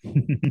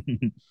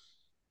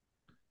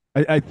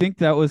 I think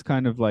that was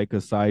kind of like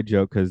a side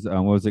joke because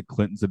what was it?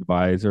 Clinton's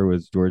advisor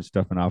was George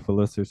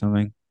Stephanopoulos or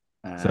something.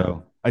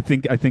 So I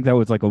think that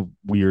was like a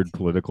weird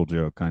political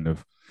joke, kind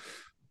of.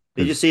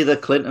 Did you see the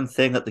Clinton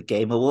thing at the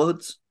Game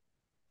Awards?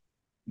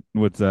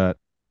 What's that?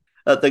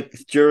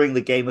 During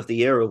the Game of the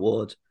Year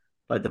award,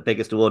 like the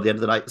biggest award at the end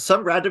of the night,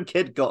 some random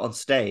kid got on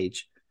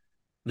stage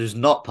who's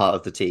not part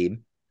of the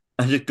team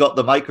and just got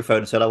the microphone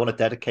and said, "I want to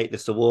dedicate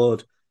this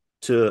award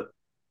to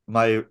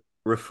my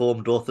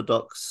Reformed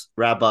Orthodox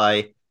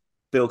rabbi,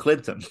 Bill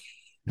Clinton."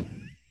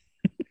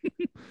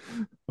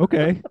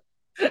 Okay.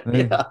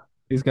 Yeah.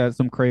 He's got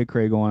some cray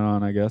going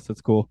on, I guess.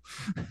 That's cool.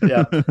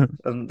 Yeah.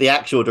 And the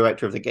actual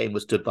director of the game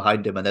was stood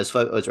behind him, and there's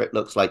photos where it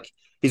looks like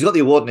he's got the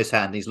award in his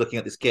hand and he's looking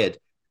at this kid,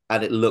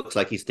 and it looks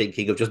like he's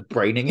thinking of just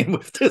braining him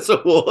with this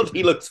award.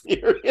 He looks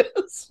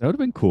furious. That would have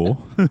been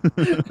cool.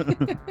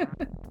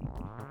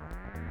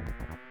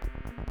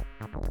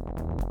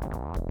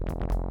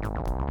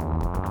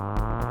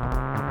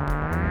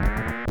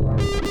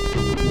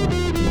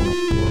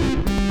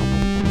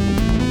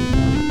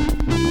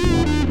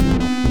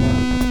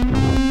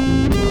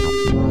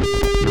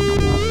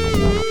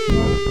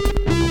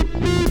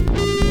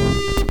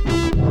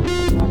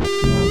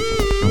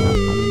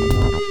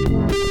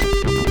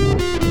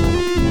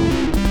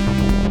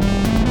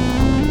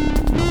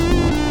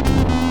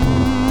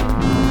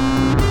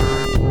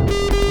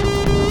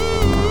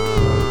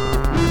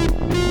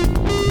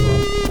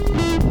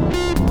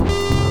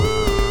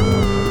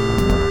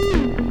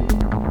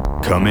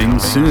 Coming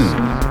soon,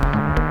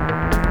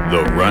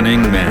 The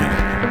Running Man,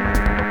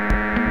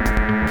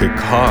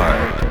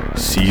 Picard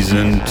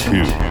Season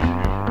 2.